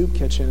soup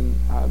kitchen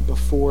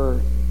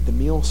before the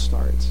meal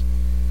starts,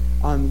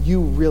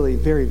 you really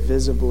very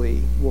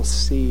visibly will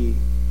see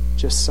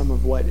just some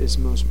of what is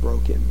most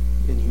broken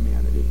in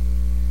humanity.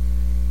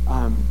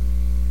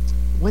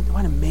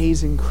 What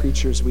amazing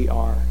creatures we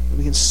are.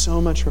 We can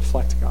so much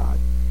reflect God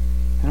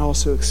and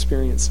also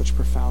experience such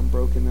profound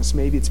brokenness.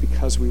 Maybe it's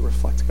because we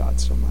reflect God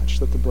so much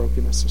that the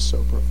brokenness is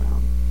so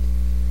profound.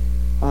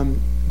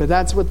 But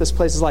that's what this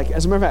place is like.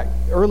 As a matter of fact,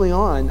 early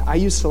on, I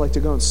used to like to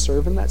go and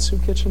serve in that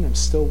soup kitchen. I'm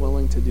still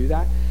willing to do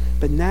that.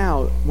 But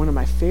now, one of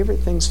my favorite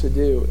things to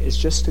do is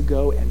just to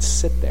go and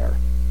sit there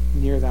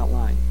near that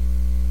line.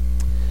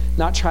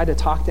 Not try to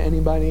talk to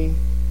anybody,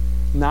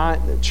 not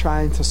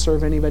trying to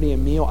serve anybody a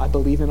meal. I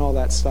believe in all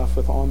that stuff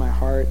with all my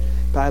heart,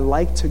 but I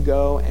like to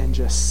go and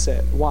just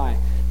sit. Why?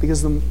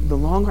 Because the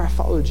longer I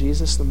follow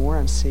Jesus, the more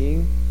I'm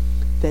seeing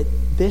that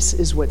this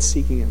is what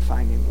seeking and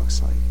finding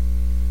looks like.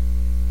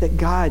 That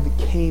God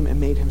came and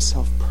made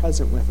himself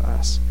present with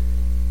us,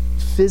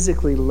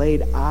 physically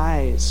laid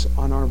eyes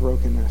on our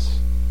brokenness,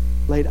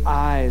 laid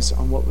eyes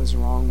on what was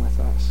wrong with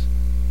us.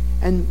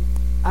 And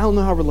I don't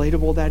know how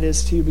relatable that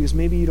is to you, because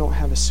maybe you don't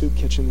have a soup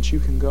kitchen that you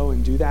can go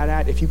and do that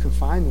at. If you can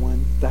find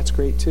one, that's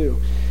great too.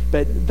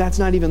 But that's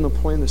not even the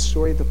point of the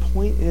story. The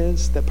point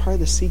is that part of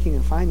the seeking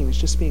and finding is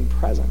just being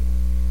present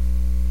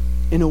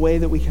in a way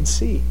that we can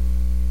see.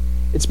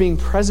 It's being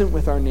present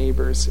with our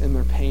neighbors in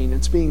their pain.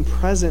 It's being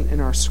present in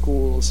our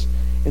schools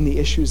and the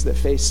issues that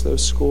face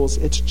those schools.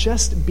 It's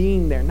just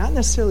being there, not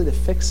necessarily to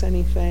fix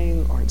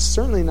anything, or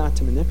certainly not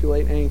to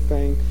manipulate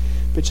anything,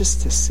 but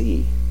just to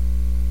see.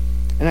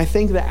 And I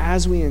think that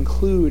as we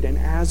include and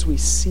as we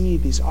see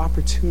these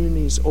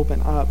opportunities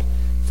open up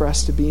for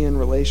us to be in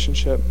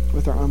relationship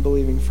with our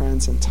unbelieving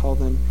friends and tell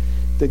them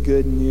the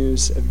good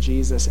news of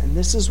Jesus. And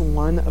this is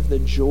one of the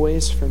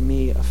joys for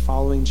me of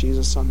following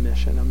Jesus on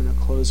mission. I'm going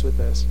to close with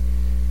this.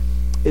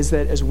 is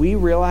that as we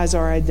realize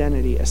our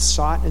identity as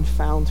sought and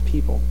found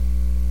people,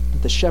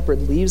 the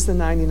shepherd leaves the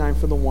 99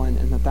 for the one,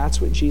 and that's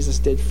what Jesus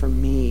did for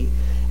me.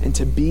 And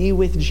to be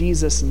with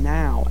Jesus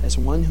now as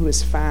one who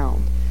is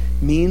found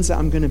means that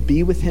I'm going to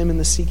be with him in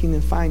the seeking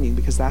and finding,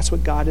 because that's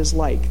what God is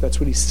like. That's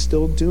what he's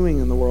still doing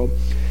in the world.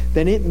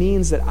 Then it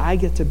means that I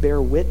get to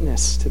bear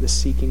witness to the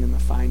seeking and the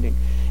finding.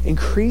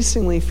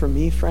 Increasingly for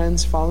me,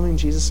 friends, following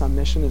Jesus on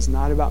mission is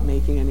not about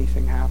making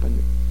anything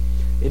happen.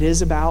 It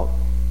is about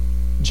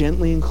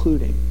gently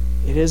including.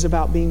 It is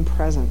about being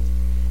present.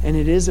 And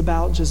it is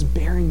about just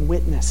bearing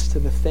witness to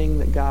the thing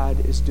that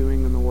God is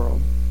doing in the world.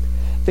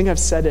 I think I've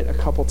said it a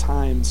couple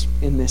times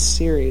in this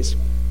series,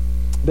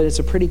 but it's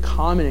a pretty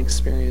common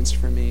experience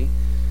for me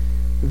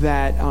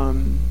that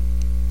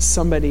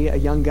somebody, a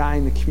young guy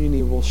in the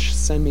community, will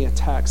send me a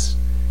text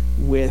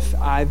with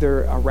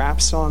either a rap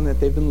song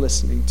that they've been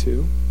listening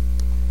to,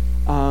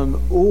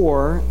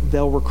 or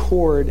they'll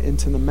record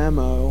into the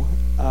memo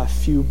a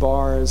few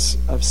bars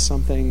of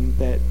something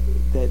that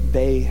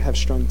they have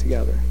strung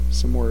together,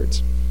 some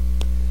words.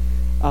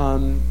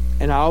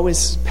 And I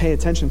always pay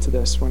attention to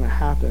this when it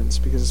happens,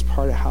 because it's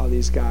part of how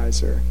these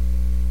guys are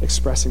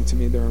expressing to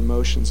me their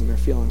emotions and their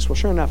feelings. Well,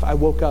 sure enough, I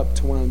woke up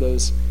to one of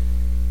those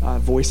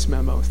voice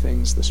memo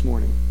things this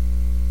morning.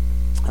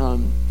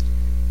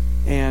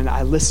 And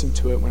I listened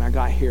to it when I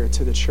got here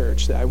to the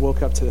church. That I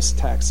woke up to this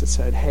text that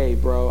said, "Hey,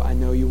 bro, I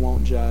know you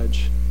won't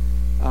judge.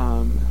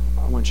 I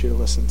want you to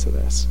listen to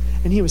this."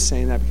 And he was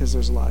saying that because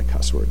there's a lot of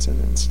cuss words in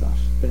it and stuff,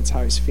 but it's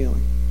how he's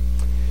feeling.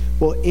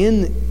 Well,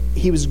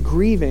 he was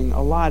grieving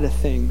a lot of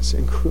things,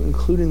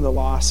 including the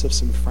loss of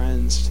some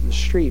friends to the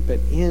street. But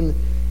in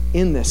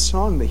this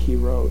song that he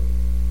wrote,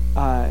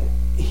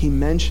 he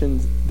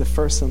mentioned the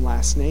first and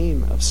last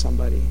name of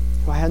somebody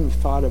who I hadn't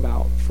thought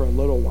about for a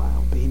little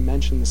while, but he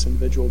mentioned this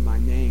individual by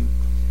name.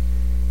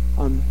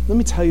 Let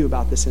me tell you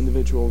about this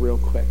individual real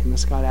quick, and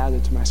this got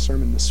added to my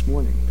sermon this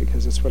morning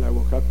because it's what I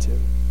woke up to.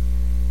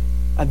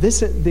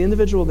 The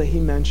individual that he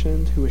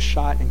mentioned who was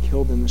shot and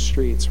killed in the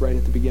streets right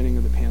at the beginning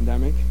of the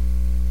pandemic.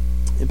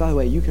 And by the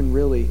way, you can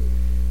really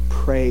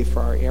pray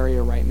for our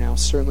area right now,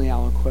 certainly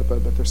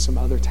Aliquippa, but there's some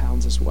other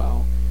towns as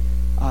well.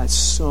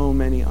 So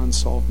many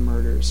unsolved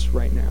murders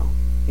right now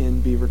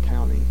in Beaver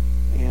County,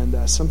 and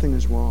something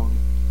is wrong.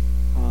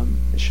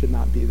 It should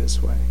not be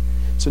this way.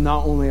 So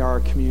not only are our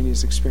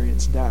communities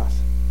experiencing death,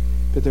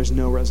 but there's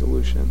no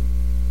resolution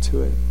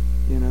to it.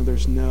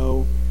 There's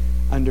no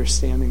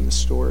understanding the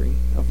story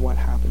of what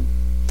happened.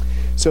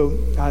 So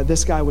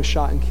this guy was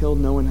shot and killed.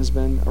 No one has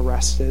been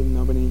arrested.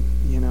 Nobody,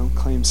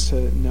 claims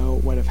to know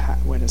what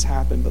has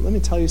happened. But let me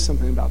tell you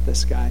something about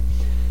this guy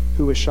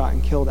who was shot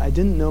and killed. I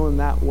didn't know him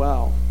that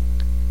well,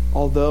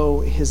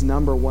 although his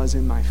number was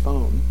in my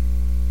phone.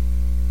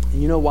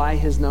 And you know why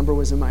his number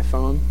was in my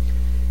phone?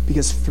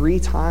 Because 3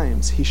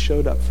 times he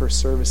showed up for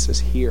services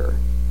here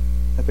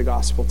at the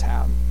Gospel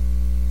Tab.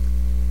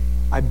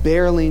 I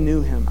barely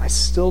knew him. I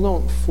still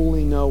don't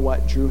fully know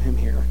what drew him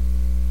here.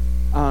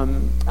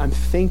 I'm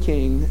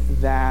thinking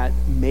that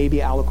maybe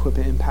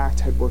Aliquippa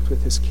Impact had worked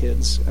with his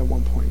kids at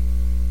one point.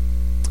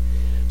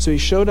 So he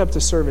showed up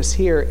to service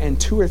here, and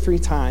 2 or 3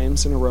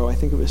 times in a row, I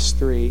think it was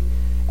 3,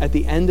 at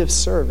the end of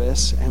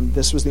service, and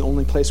this was the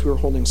only place we were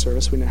holding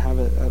service, we didn't have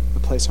a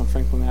place on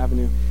Franklin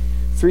Avenue,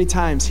 3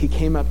 times he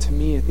came up to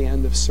me at the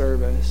end of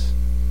service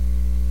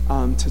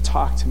to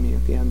talk to me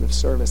at the end of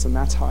service, and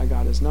that's how I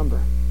got his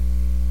number.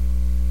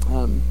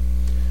 Well,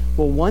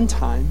 one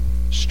time,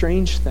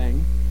 strange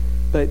thing,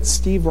 but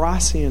Steve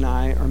Rossi and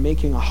I are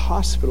making a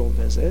hospital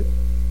visit.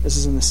 This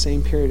is in the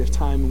same period of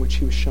time in which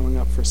he was showing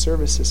up for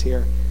services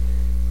here.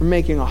 We're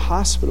making a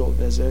hospital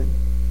visit,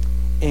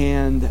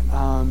 and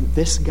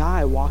this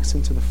guy walks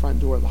into the front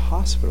door of the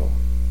hospital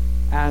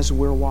as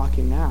we're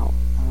walking out.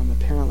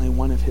 Apparently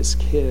one of his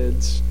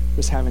kids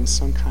was having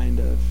some kind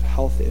of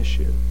health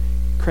issue.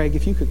 Craig,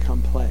 if you could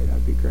come play, that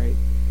would be great.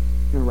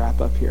 I'm going to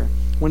wrap up here.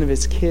 One of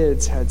his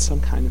kids had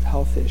some kind of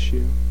health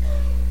issue.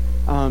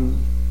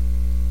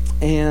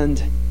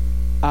 And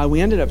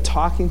we ended up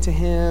talking to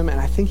him, and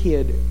I think he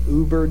had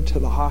Ubered to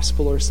the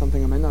hospital or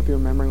something. I might not be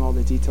remembering all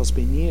the details,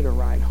 but he needed a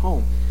ride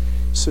home.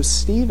 So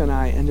Steve and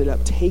I ended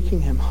up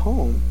taking him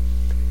home.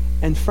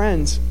 And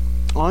friends,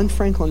 on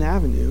Franklin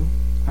Avenue,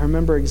 I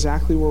remember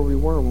exactly where we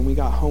were when we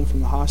got home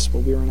from the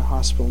hospital. We were in a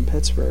hospital in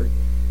Pittsburgh.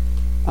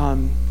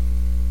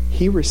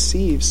 He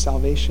received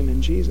salvation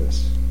in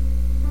Jesus.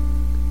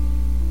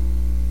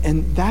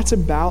 And that's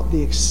about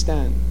the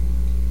extent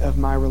of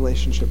my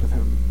relationship with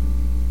him.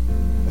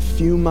 A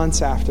few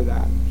months after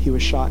that, he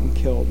was shot and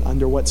killed.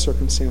 Under what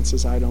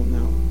circumstances, I don't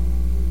know.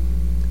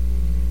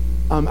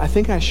 I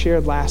think I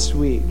shared last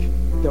week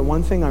that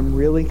one thing I'm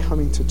really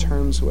coming to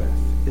terms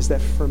with is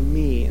that for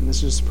me, and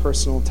this is just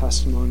personal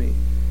testimony,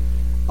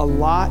 a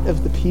lot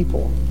of the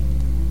people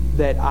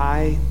that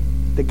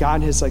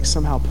God has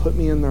somehow put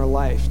me in their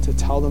life to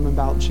tell them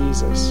about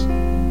Jesus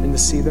and to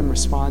see them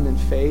respond in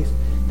faith,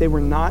 they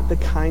were not the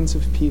kinds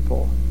of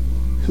people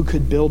who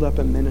could build up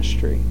a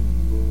ministry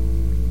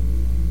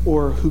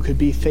or who could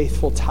be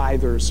faithful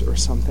tithers or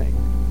something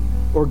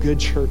or good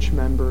church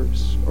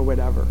members or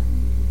whatever.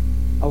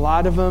 A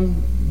lot of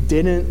them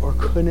didn't or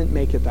couldn't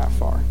make it that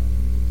far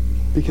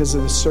because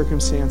of the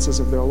circumstances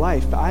of their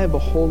life. But I have a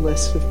whole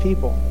list of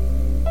people.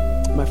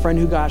 My friend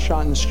who got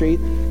shot in the street,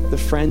 the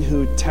friend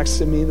who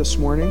texted me this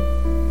morning,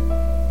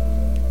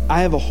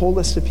 I have a whole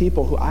list of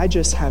people who I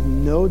just have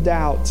no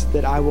doubt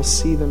that I will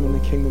see them in the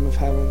kingdom of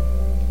heaven.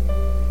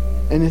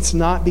 And it's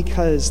not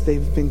because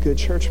they've been good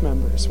church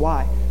members.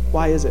 Why?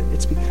 Why is it?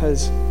 It's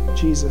because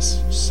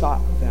Jesus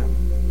sought them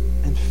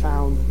and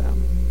found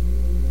them.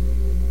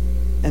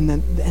 And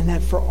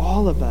that for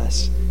all of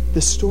us,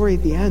 the story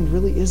at the end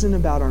really isn't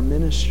about our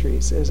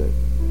ministries, is it?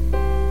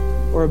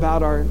 Or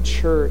about our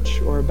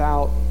church, or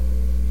about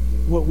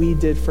what we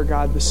did for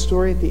God. The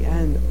story at the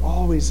end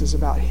always is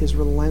about his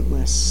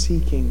relentless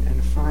seeking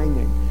and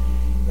finding.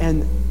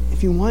 And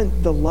if you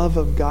want the love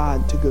of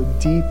God to go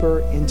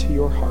deeper into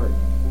your heart,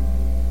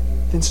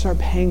 then start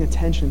paying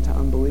attention to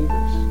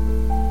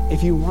unbelievers.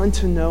 If you want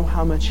to know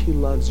how much he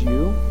loves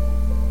you,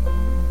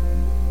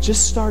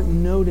 just start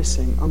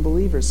noticing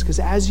unbelievers. Because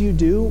as you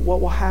do,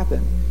 what will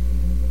happen?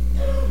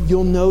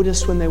 You'll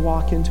notice when they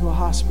walk into a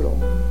hospital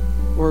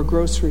or a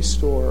grocery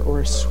store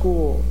or a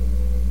school.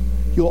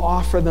 You'll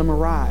offer them a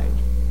ride.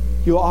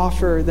 You'll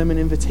offer them an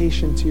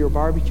invitation to your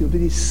barbecue. It'll be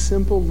these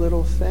simple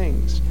little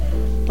things.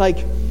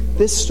 Like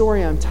this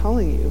story I'm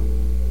telling you,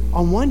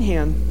 on one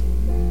hand,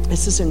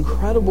 it's this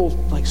incredible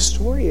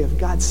story of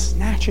God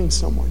snatching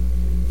someone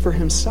for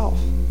himself,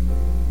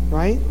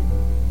 right?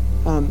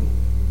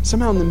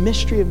 Somehow in the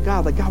mystery of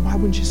God, God, why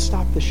wouldn't you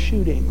stop the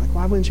shooting?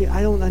 Why wouldn't you?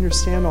 I don't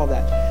understand all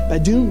that.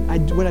 But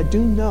what I do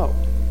know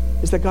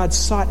is that God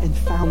sought and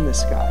found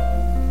this guy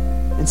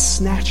and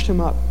snatched him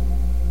up,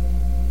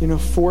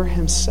 for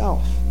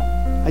himself.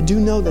 I do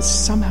know that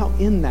somehow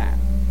in that,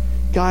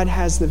 God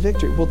has the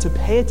victory. Well, to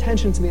pay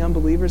attention to the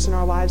unbelievers in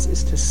our lives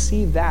is to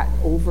see that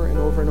over and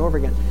over and over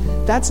again.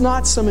 That's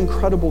not some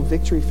incredible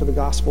victory for the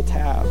gospel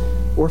tab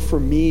or for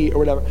me or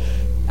whatever.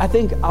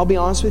 I'll be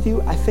honest with you,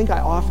 I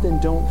often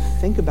don't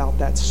think about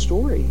that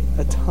story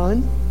a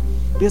ton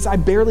because I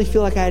barely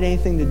feel like I had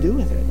anything to do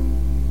with it.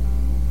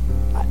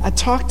 I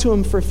talked to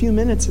him for a few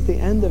minutes at the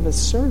end of a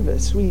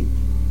service. We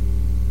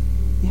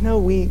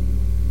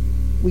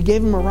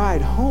gave him a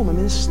ride home. I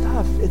mean, this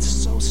stuff, it's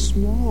so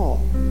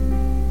small.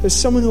 There's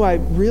someone who I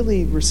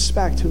really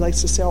respect who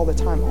likes to say all the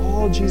time,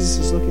 all Jesus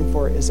is looking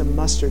for is a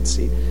mustard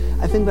seed.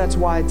 I think that's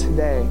why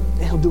today,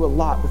 he'll do a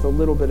lot with a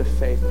little bit of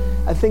faith.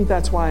 I think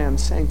that's why I'm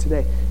saying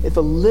today, if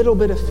a little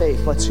bit of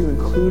faith lets you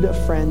include a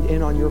friend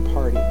in on your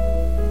party,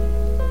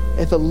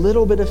 if a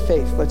little bit of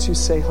faith lets you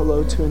say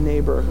hello to a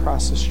neighbor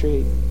across the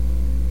street,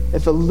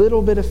 if a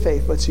little bit of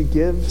faith lets you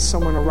give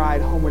someone a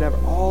ride home, whatever,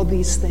 all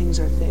these things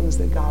are things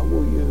that God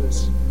will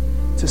use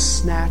to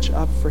snatch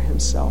up for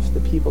himself the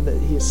people that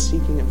he is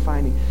seeking and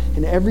finding.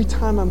 And every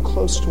time I'm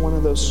close to one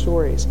of those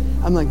stories,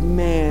 I'm like,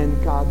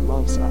 man, God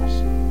loves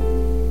us.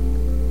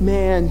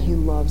 Man, he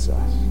loves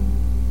us.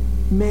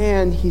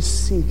 Man, he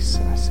seeks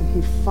us and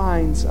he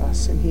finds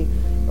us and he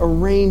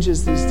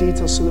arranges these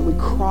details so that we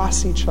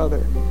cross each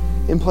other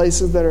in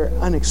places that are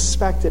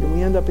unexpected, and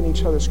we end up in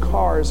each other's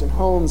cars and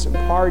homes and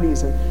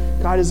parties, and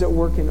God is at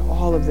work in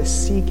all of the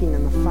seeking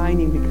and the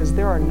finding, because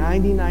there are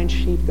 99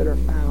 sheep that are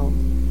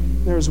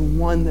found. There is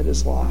one that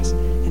is lost,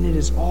 and it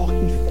is all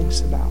he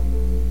thinks about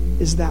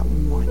is that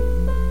one,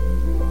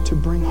 to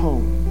bring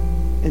home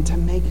and to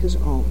make his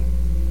own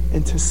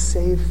and to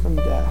save from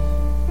death.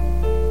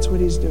 That's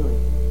what he's doing.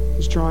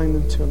 He's drawing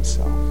them to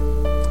himself.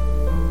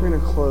 We're going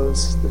to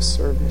close the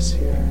service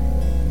here.